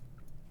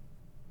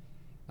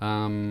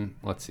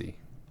 Let's see.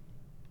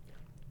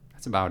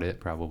 That's about it,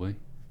 probably.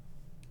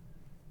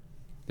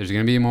 There's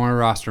going to be more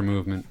roster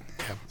movement.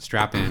 Yep.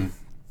 Strap in.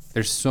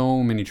 There's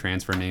so many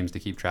transfer names to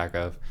keep track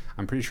of.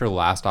 I'm pretty sure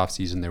last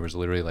offseason there was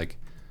literally like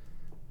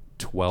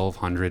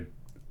 1,200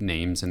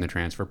 names in the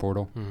transfer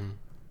portal. Mm-hmm.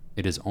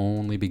 It is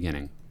only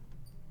beginning.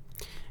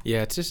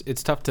 Yeah,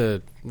 it's tough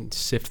to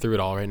sift through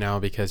it all right now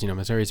because,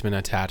 Missouri's been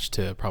attached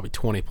to probably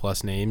 20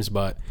 plus names,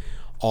 but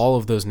all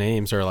of those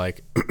names are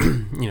like,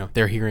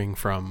 they're hearing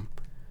from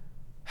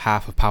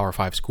half of Power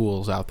 5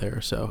 schools out there.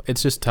 So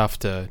it's just tough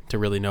to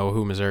really know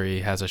who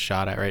Missouri has a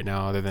shot at right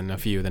now other than a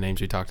few of the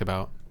names we talked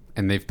about.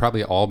 And they've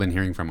probably all been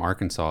hearing from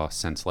Arkansas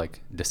since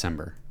like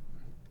December.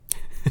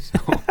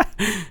 So.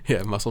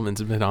 Yeah,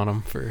 Musselman's been on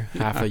him for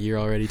half a year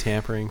already,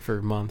 tampering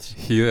for months.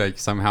 He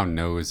somehow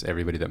knows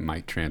everybody that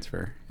might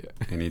transfer. Yeah.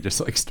 And he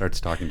just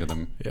starts talking to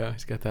them. Yeah,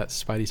 he's got that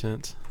spidey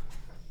sense.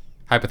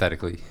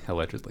 Hypothetically,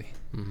 allegedly.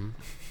 Mm-hmm.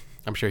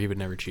 I'm sure he would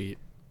never cheat.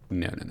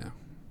 No.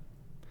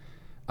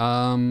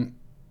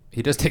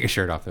 He does take his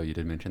shirt off, though. You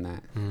did mention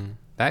that. Mm.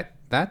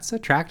 That's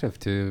attractive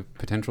to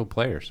potential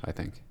players, I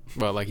think.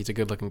 Well, like he's a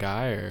good-looking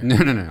guy, or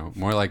no.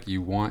 More like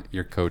you want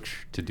your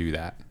coach to do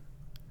that.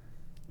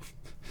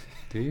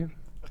 Do you?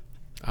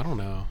 I don't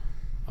know.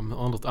 I'm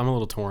a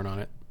little torn on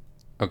it.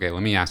 Okay,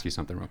 let me ask you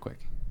something real quick.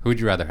 Who would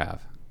you rather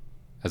have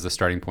as the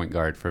starting point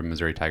guard for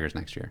Missouri Tigers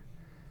next year?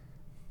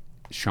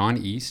 Sean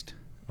East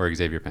or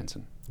Xavier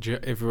Pinson? You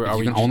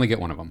can only get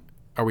one of them.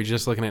 Are we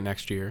just looking at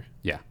next year?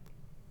 Yeah.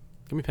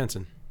 Give me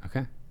Pinson.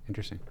 Okay,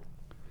 interesting.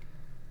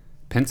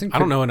 Pinson. I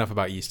don't know enough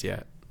about East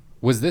yet.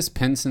 Was this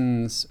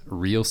Pinson's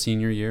real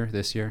senior year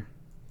this year?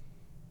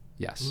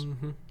 Yes.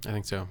 Mm-hmm. I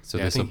think so. So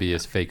this will be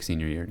his fake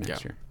senior year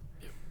next year.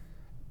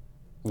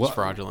 It's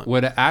fraudulent.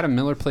 Would Adam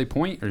Miller play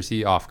point, or is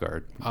he off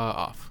guard?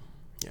 Off.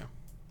 Yeah.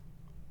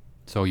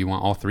 So you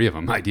want all three of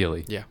them,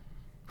 ideally. Yeah.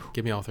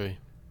 Give me all three.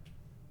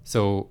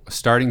 So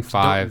starting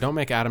five. Don't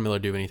make Adam Miller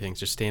do anything.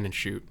 Just stand and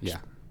shoot. Yeah.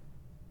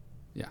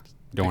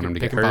 Don't want him to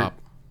get hurt.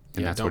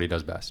 And that's what he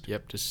does best.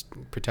 Yep. Just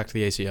protect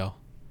the ACL.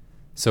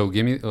 So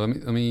let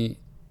me.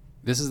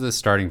 This is the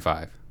starting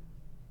five.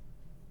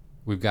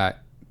 We've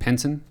got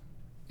Pinson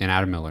and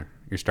Adam Miller,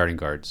 your starting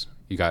guards.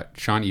 You got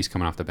Sean East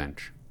coming off the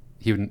bench.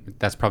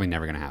 That's probably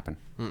never going to happen.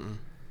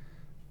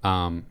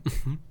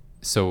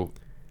 So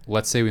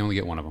let's say we only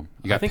get one of them.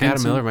 I think Pinson,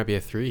 Adam Miller might be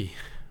a 3.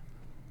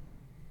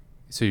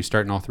 So you're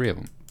starting all three of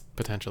them?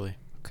 Potentially.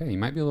 Okay, he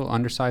might be a little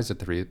undersized at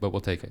 3, but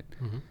we'll take it.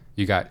 Mm-hmm.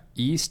 You got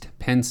East,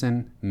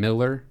 Pinson,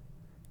 Miller,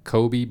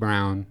 Kobe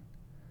Brown,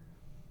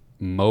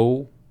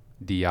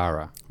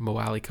 Diarra. Mo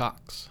Alley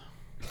Cox.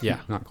 Yeah.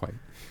 Not quite.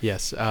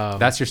 Yes.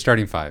 That's your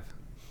starting five.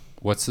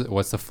 What's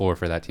the floor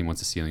for that team?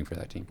 What's the ceiling for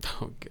that team?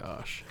 Oh,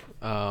 gosh.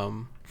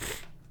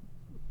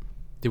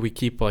 Did we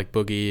keep like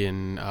Boogie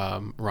and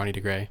Ronnie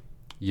DeGray?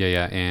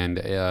 Yeah,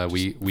 and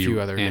we few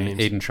other and names.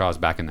 Aiden Shaw's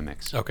back in the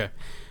mix. Okay.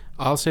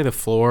 I'll say the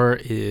floor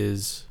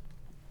is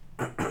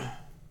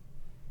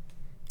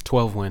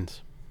 12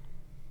 wins.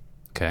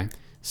 Okay.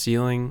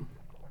 Ceiling,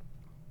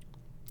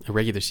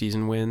 regular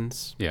season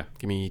wins. Yeah.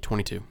 Give me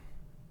 22.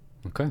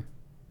 Okay.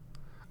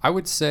 I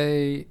would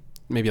say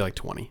Maybe like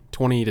 20.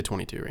 20 to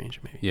 22 range,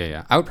 maybe.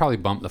 yeah. I would probably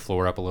bump the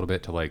floor up a little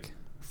bit to like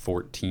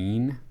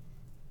 14.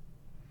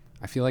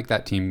 I feel like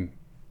that team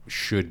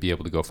should be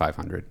able to go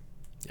 500.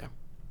 Yeah.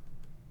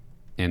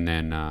 And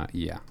then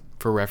yeah.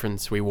 For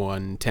reference, we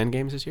won 10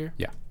 games this year.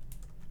 Yeah.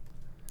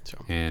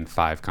 So And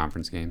 5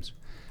 conference games.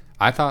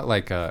 I thought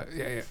like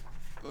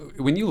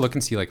when you look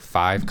and see like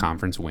 5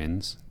 conference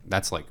wins,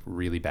 that's like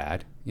really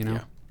bad, you know?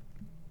 Yeah.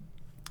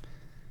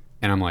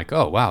 And I'm like,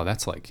 oh wow,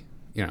 that's like,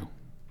 you know,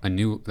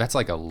 that's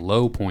like a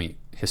low point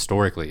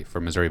historically for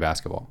Missouri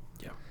basketball.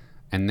 Yeah.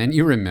 And then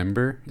you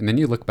remember, and then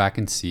you look back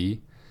and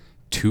see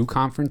 2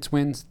 conference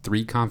wins,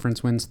 3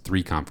 conference wins,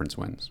 3 conference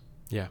wins.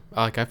 Yeah.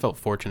 Like I felt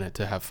fortunate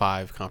to have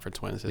 5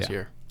 conference wins this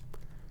year.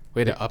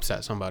 We had to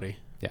upset somebody.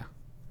 Yeah.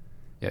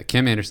 Yeah.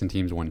 Kim Anderson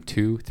teams won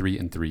 2, 3,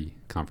 and 3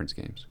 conference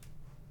games.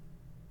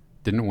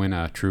 Didn't win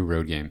a true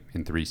road game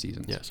in 3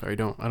 seasons. Yeah. Sorry. I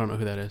don't know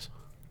who that is.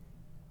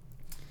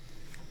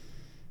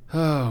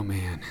 Oh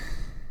man.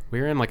 We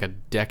were in like a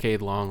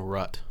decade-long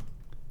rut.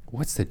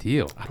 What's the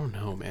deal? I don't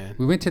know, man.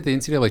 We went to the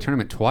NCAA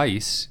tournament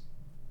twice,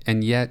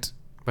 and yet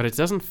But it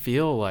doesn't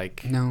feel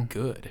like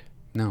good.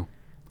 No.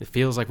 It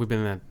feels like we've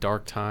been in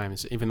dark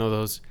times, even though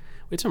we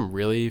had some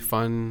really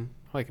fun,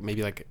 like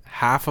maybe like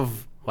half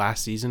of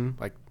last season,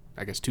 like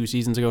I guess 2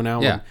 seasons ago now.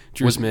 Yeah. When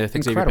Drew Was Smith,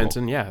 Xavier incredible.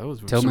 Benson. Yeah, it was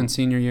Tillman some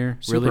senior year,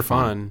 super really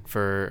fun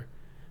for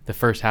the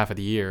first half of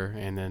the year,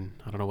 and then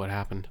I don't know what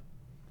happened.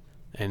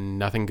 And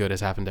nothing good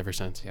has happened ever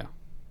since. Yeah.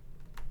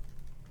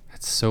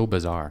 That's so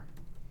bizarre.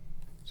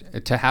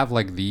 To have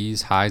like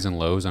these highs and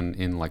lows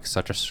in like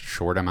such a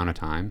short amount of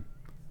time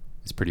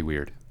is pretty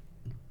weird.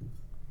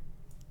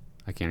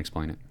 I can't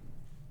explain it.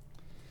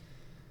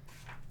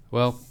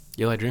 Well,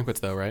 You like Drinkwitz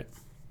though, right?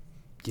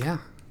 yeah.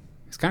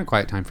 It's kind of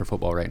quiet time for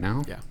football right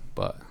now. Yeah.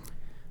 But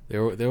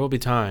There will be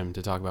time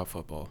to talk about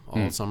football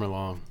all summer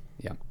long.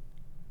 yeah.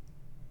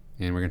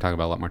 And we're going to talk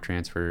about a lot more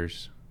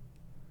transfers.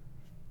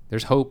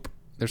 There's hope.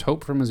 There's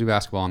hope for Mizzou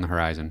basketball on the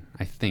horizon,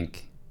 I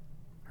think.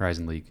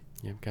 Horizon League.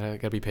 Yeah,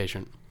 gotta be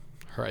patient.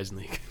 Horizon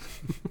League.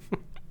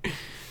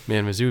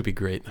 Man, Mizzou would be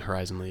great in the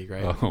Horizon League,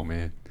 right? Oh,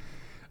 man.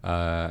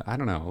 I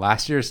don't know.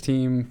 Last year's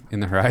team in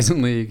the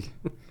Horizon League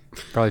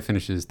probably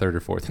finishes 3rd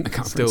or 4th in the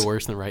conference. Still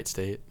worse than Wright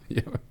State.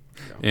 Yeah.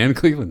 And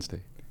Cleveland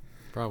State.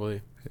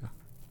 Probably.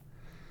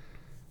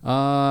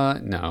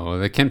 No,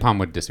 the Ken Palm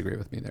would disagree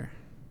with me there.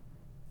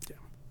 Yeah.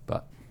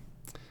 But,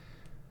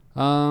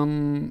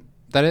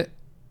 that it?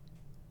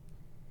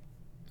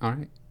 All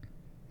right.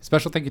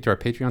 Special thank you to our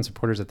Patreon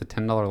supporters at the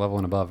 $10 level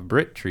and above: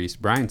 Britt Treese,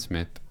 Brian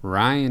Smith,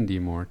 Ryan D.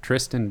 Moore,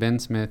 Tristan Ben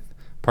Smith,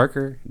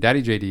 Parker,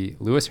 Daddy JD,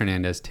 Luis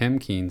Hernandez, Tim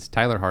Keynes,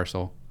 Tyler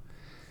Harsel.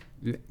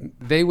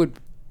 They're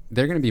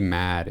going to be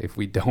mad if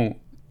we don't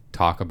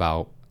talk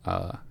about.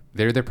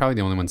 They're probably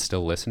the only ones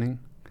still listening,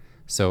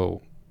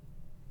 so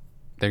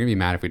they're going to be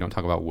mad if we don't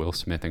talk about Will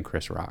Smith and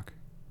Chris Rock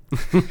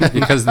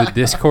because the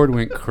Discord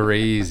went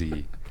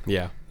crazy.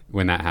 Yeah.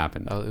 When that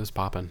happened, It was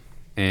popping.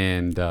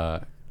 and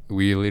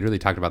we literally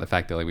talked about the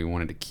fact that like we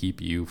wanted to keep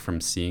you from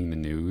seeing the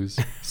news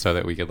so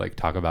that we could like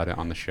talk about it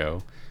on the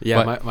show.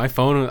 Yeah, But- my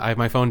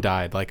phone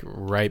died like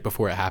right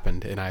before it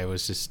happened, and I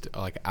was just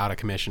like out of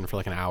commission for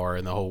like an hour,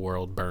 and the whole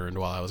world burned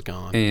while I was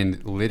gone.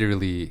 And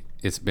literally,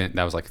 that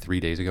was like 3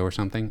 days ago or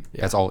something.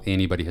 Yeah. That's all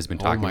anybody has been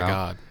talking about. Oh my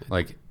God.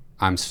 Like,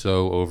 I'm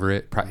so over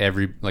it.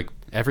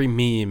 Every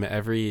meme,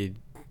 every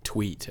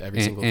tweet,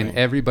 every single thing. And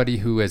everybody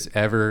who has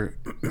ever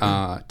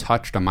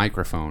touched a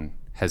microphone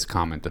has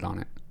commented on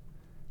it.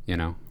 You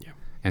know. Yeah.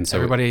 And so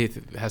everybody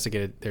has to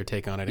get their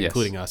take on it, Yes.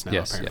 including us now.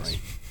 Yes, apparently.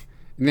 yes.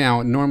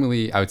 Now,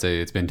 normally, I would say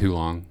it's been too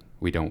long.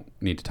 We don't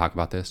need to talk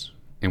about this,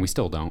 and we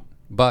still don't.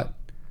 But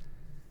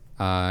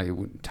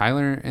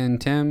Tyler and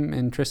Tim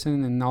and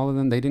Tristan and all of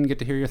them, they didn't get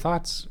to hear your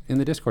thoughts in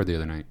the Discord the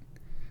other night.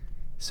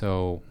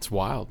 So It's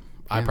wild.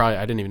 Yeah.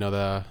 I didn't even know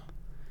the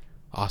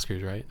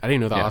Oscars, right? I didn't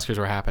even know the Yeah. Oscars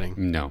were happening.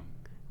 no,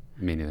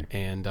 me neither.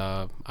 And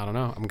I don't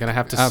know. I'm gonna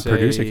have to say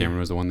Producer Cameron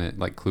was the one that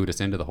like clued us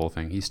into the whole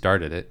thing. He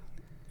started it.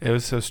 It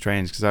was so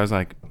strange because I was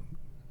like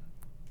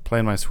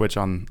playing my Switch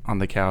on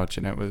the couch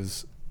and it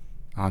was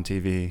on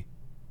TV.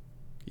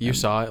 You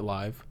saw it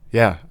live.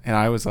 Yeah, and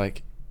I was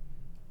like,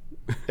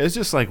 it was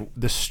just like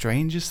the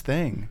strangest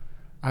thing.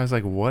 I was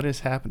like, what is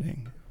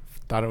happening?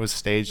 Thought it was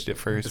staged at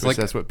first, It's which like-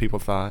 that's what people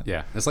thought.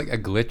 Yeah, it's like a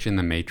glitch in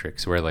the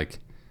Matrix where like,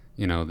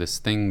 you know, this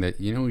thing that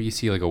you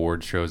see like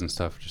award shows and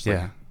stuff. Just like,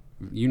 Yeah.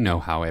 you know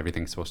how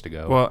everything's supposed to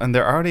go. Well, and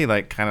they're already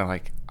like kind of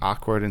like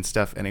awkward and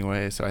stuff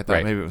anyway, so I thought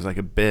Right. maybe it was like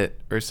a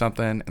bit or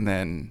something. And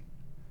then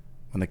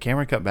when the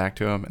camera cut back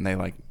to him and they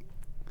like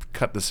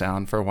cut the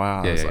sound for a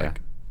while, I was Yeah.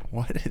 like,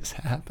 what is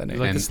happening? There's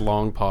like And- this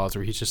long pause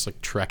where he's just like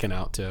trekking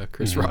out to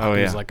Chris Mhm. Rock. Oh,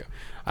 He's yeah. like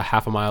a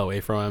half a mile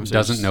away from him. So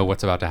doesn't it's- know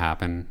what's about to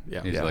happen.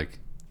 Yeah. He's Yeah. like,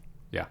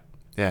 yeah.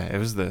 Yeah, it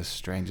was the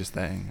strangest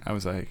thing. I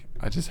was like,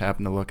 I just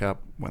happened to look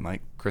up when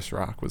like Chris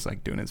Rock was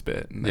like doing his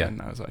bit, and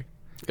then I was like,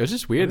 it was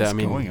just weird. What That, I is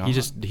mean, going on?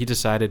 he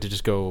decided to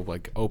just go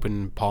like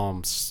open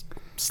palm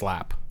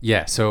slap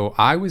Yeah, so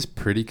I was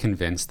pretty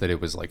convinced that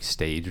it was like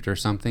staged or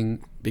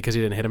something. because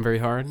he didn't hit him very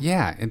hard.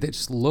 Yeah, and it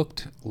just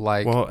looked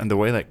like well, and the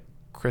way like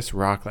Chris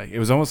Rock, like it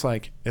was almost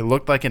like it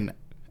looked like an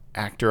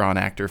actor on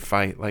actor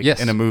fight, like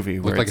yes, in a movie it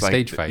where looked like it's a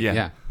stage fight. Yeah.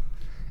 Yeah,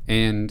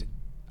 and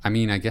I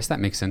mean, I guess that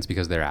makes sense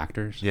because they're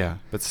actors. Yeah,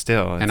 but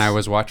still. And I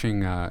was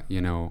watching,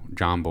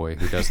 John Boy,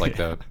 who does like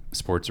the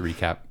sports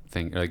recap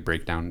thing, like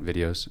breakdown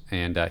videos,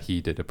 and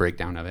he did a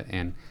breakdown of it,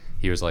 and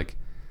he was like,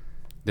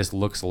 "This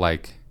looks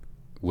like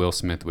Will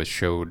Smith was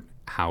showed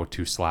how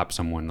to slap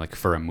someone like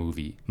for a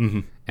movie,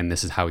 and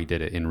this is how he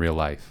did it in real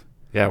life."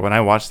 Yeah, when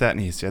I watched that and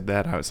he said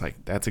that, I was like,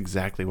 "That's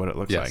exactly what it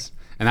looks like."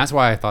 And that's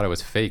why I thought it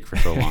was fake for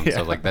so long. Yeah.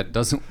 So like that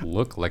doesn't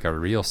look like a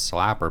real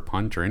slap or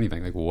punch or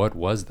anything. Like what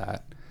was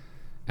that?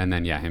 And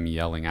then him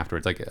yelling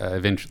afterwards, like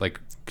eventually,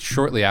 like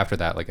shortly after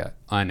that, like a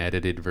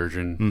unedited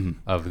version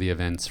of the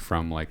events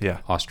from like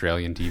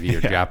Australian TV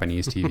or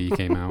Japanese TV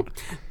came out,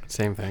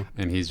 Same thing.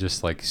 and he's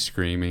just like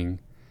screaming,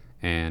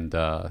 and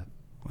Well,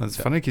 it's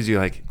funny because you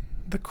like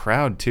the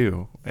crowd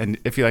too, and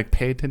if you like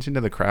pay attention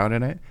to the crowd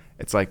in it,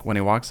 it's like when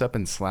he walks up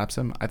and slaps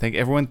him, I think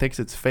everyone thinks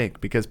it's fake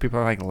because people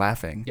are like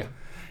laughing. Yeah.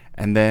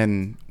 And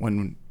then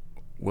when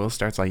Will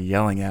starts like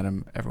yelling at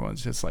him,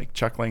 everyone's just like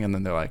chuckling, and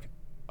then they're like,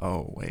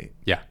 "Oh wait,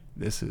 yeah,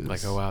 this is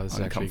Like, oh wow, this is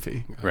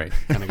uncomfy." actually right,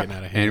 kind of getting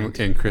out of hand.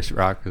 and Chris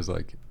Rock was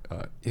like,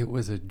 "It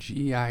was a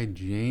GI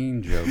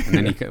Jane joke," and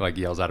then he like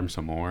yells at him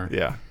some more.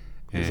 Yeah,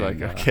 he's And,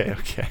 like, "Okay."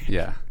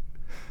 Yeah,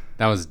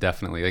 that was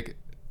definitely like,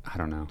 I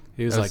don't know.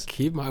 He was That like,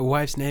 "Keep my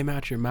wife's name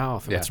out your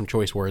mouth." And Yeah. with some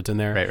choice words in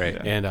there. Right.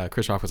 And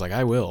Chris Rock was like,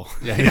 "I will."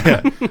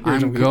 Yeah.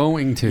 I'm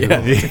going to.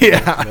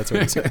 Yeah. That's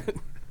what he said.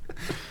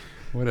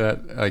 What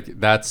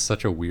that's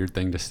such a weird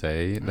thing to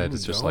say that I'm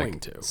it's just going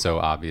like to. so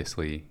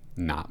obviously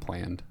not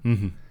planned.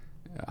 Mm-hmm.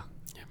 Yeah.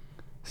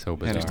 So And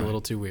bizarre. Just a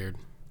little too weird.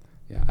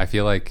 Yeah, I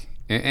feel like,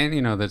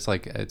 and that's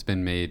like it's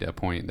been made a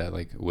point that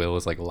like Will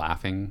is like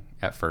laughing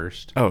at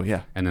first, Oh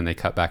yeah, and then they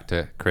cut back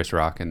to Chris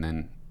Rock, and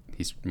then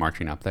he's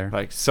marching up there.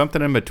 like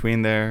something in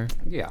between there.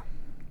 Yeah,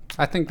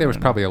 I think there was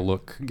probably a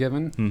look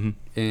given,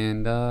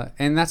 Mm-hmm.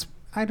 and that's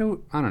I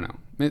don't know,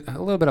 a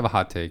little bit of a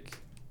hot take.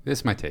 This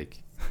is my take.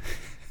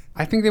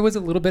 I think there was a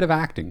little bit of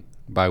acting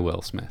by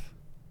Will Smith.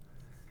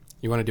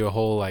 You want to do a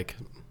whole like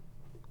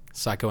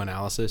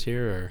psychoanalysis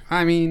here, or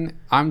I mean,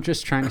 I'm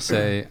just trying to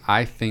say,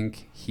 I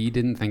think he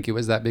didn't think it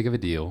was that big of a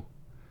deal.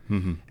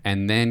 Mm-hmm.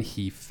 And then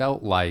he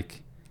felt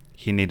like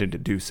He needed to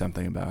do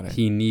something about it.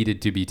 he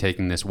needed to be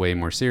taking this way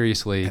more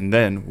seriously. And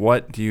then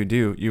what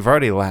do? You've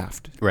already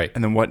laughed. Right.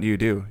 And then what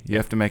do? You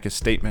have to make a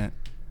statement.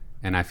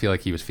 And I feel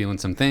like he was feeling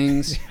some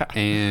things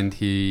and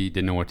he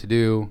didn't know what to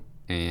do.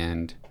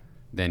 And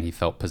then he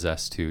felt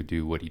possessed to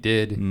do what he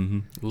did. Mm-hmm.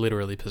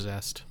 literally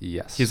possessed?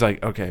 Yes. He's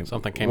like, okay,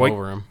 Something came what,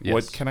 over him. Yes.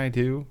 What can I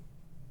do?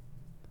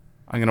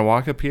 I'm going to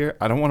walk up here.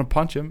 I don't want to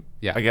punch him.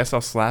 Yeah. I guess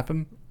I'll slap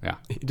him. yeah.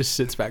 He just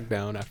sits back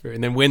down after,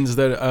 and then wins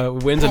an Oh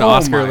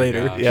Oscar my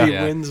later. gosh, He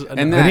yeah. wins. And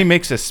And that- then he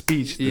makes a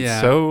speech that's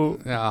Yeah. so,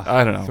 Yeah.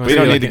 I don't know. He We wants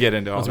don't be need like to get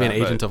into all Wants that. to be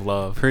an agent of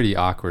love. Pretty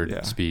awkward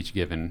Yeah. speech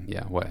given,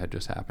 what had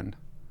just happened.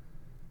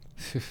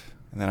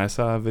 And then I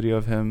saw a video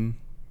of him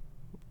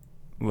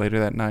later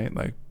that night,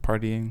 like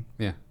partying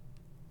Yeah.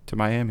 to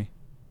Miami.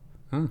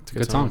 Oh, It's a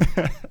good song.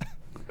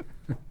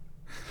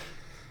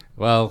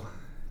 Well,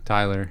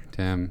 Tyler,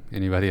 Tim,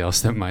 anybody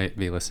else that might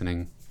be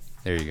listening,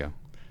 there you go.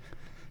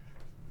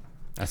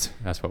 That's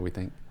what we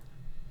think.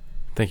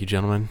 Thank you,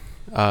 gentlemen.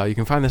 You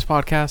can find this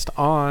podcast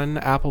on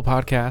Apple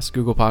Podcasts,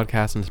 Google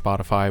Podcasts, and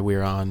Spotify.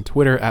 We're on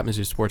Twitter at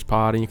Missouri Sports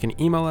Pod, and you can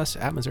email us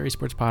at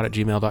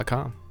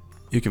MissouriSportsPod@gmail.com.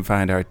 You can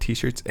find our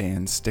t-shirts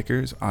and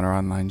stickers on our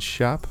online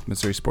shop,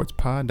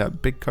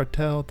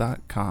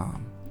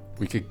 MissouriSportsPod.BigCartel.com.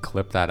 We could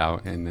clip that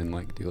out and then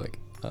like do like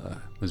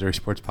Missouri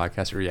Sports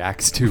Podcast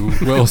reacts to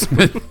Will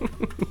Smith.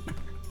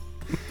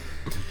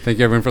 Thank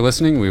you everyone for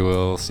listening. We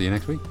will see you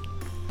next week.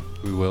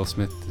 We will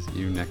Smith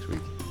you next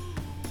week.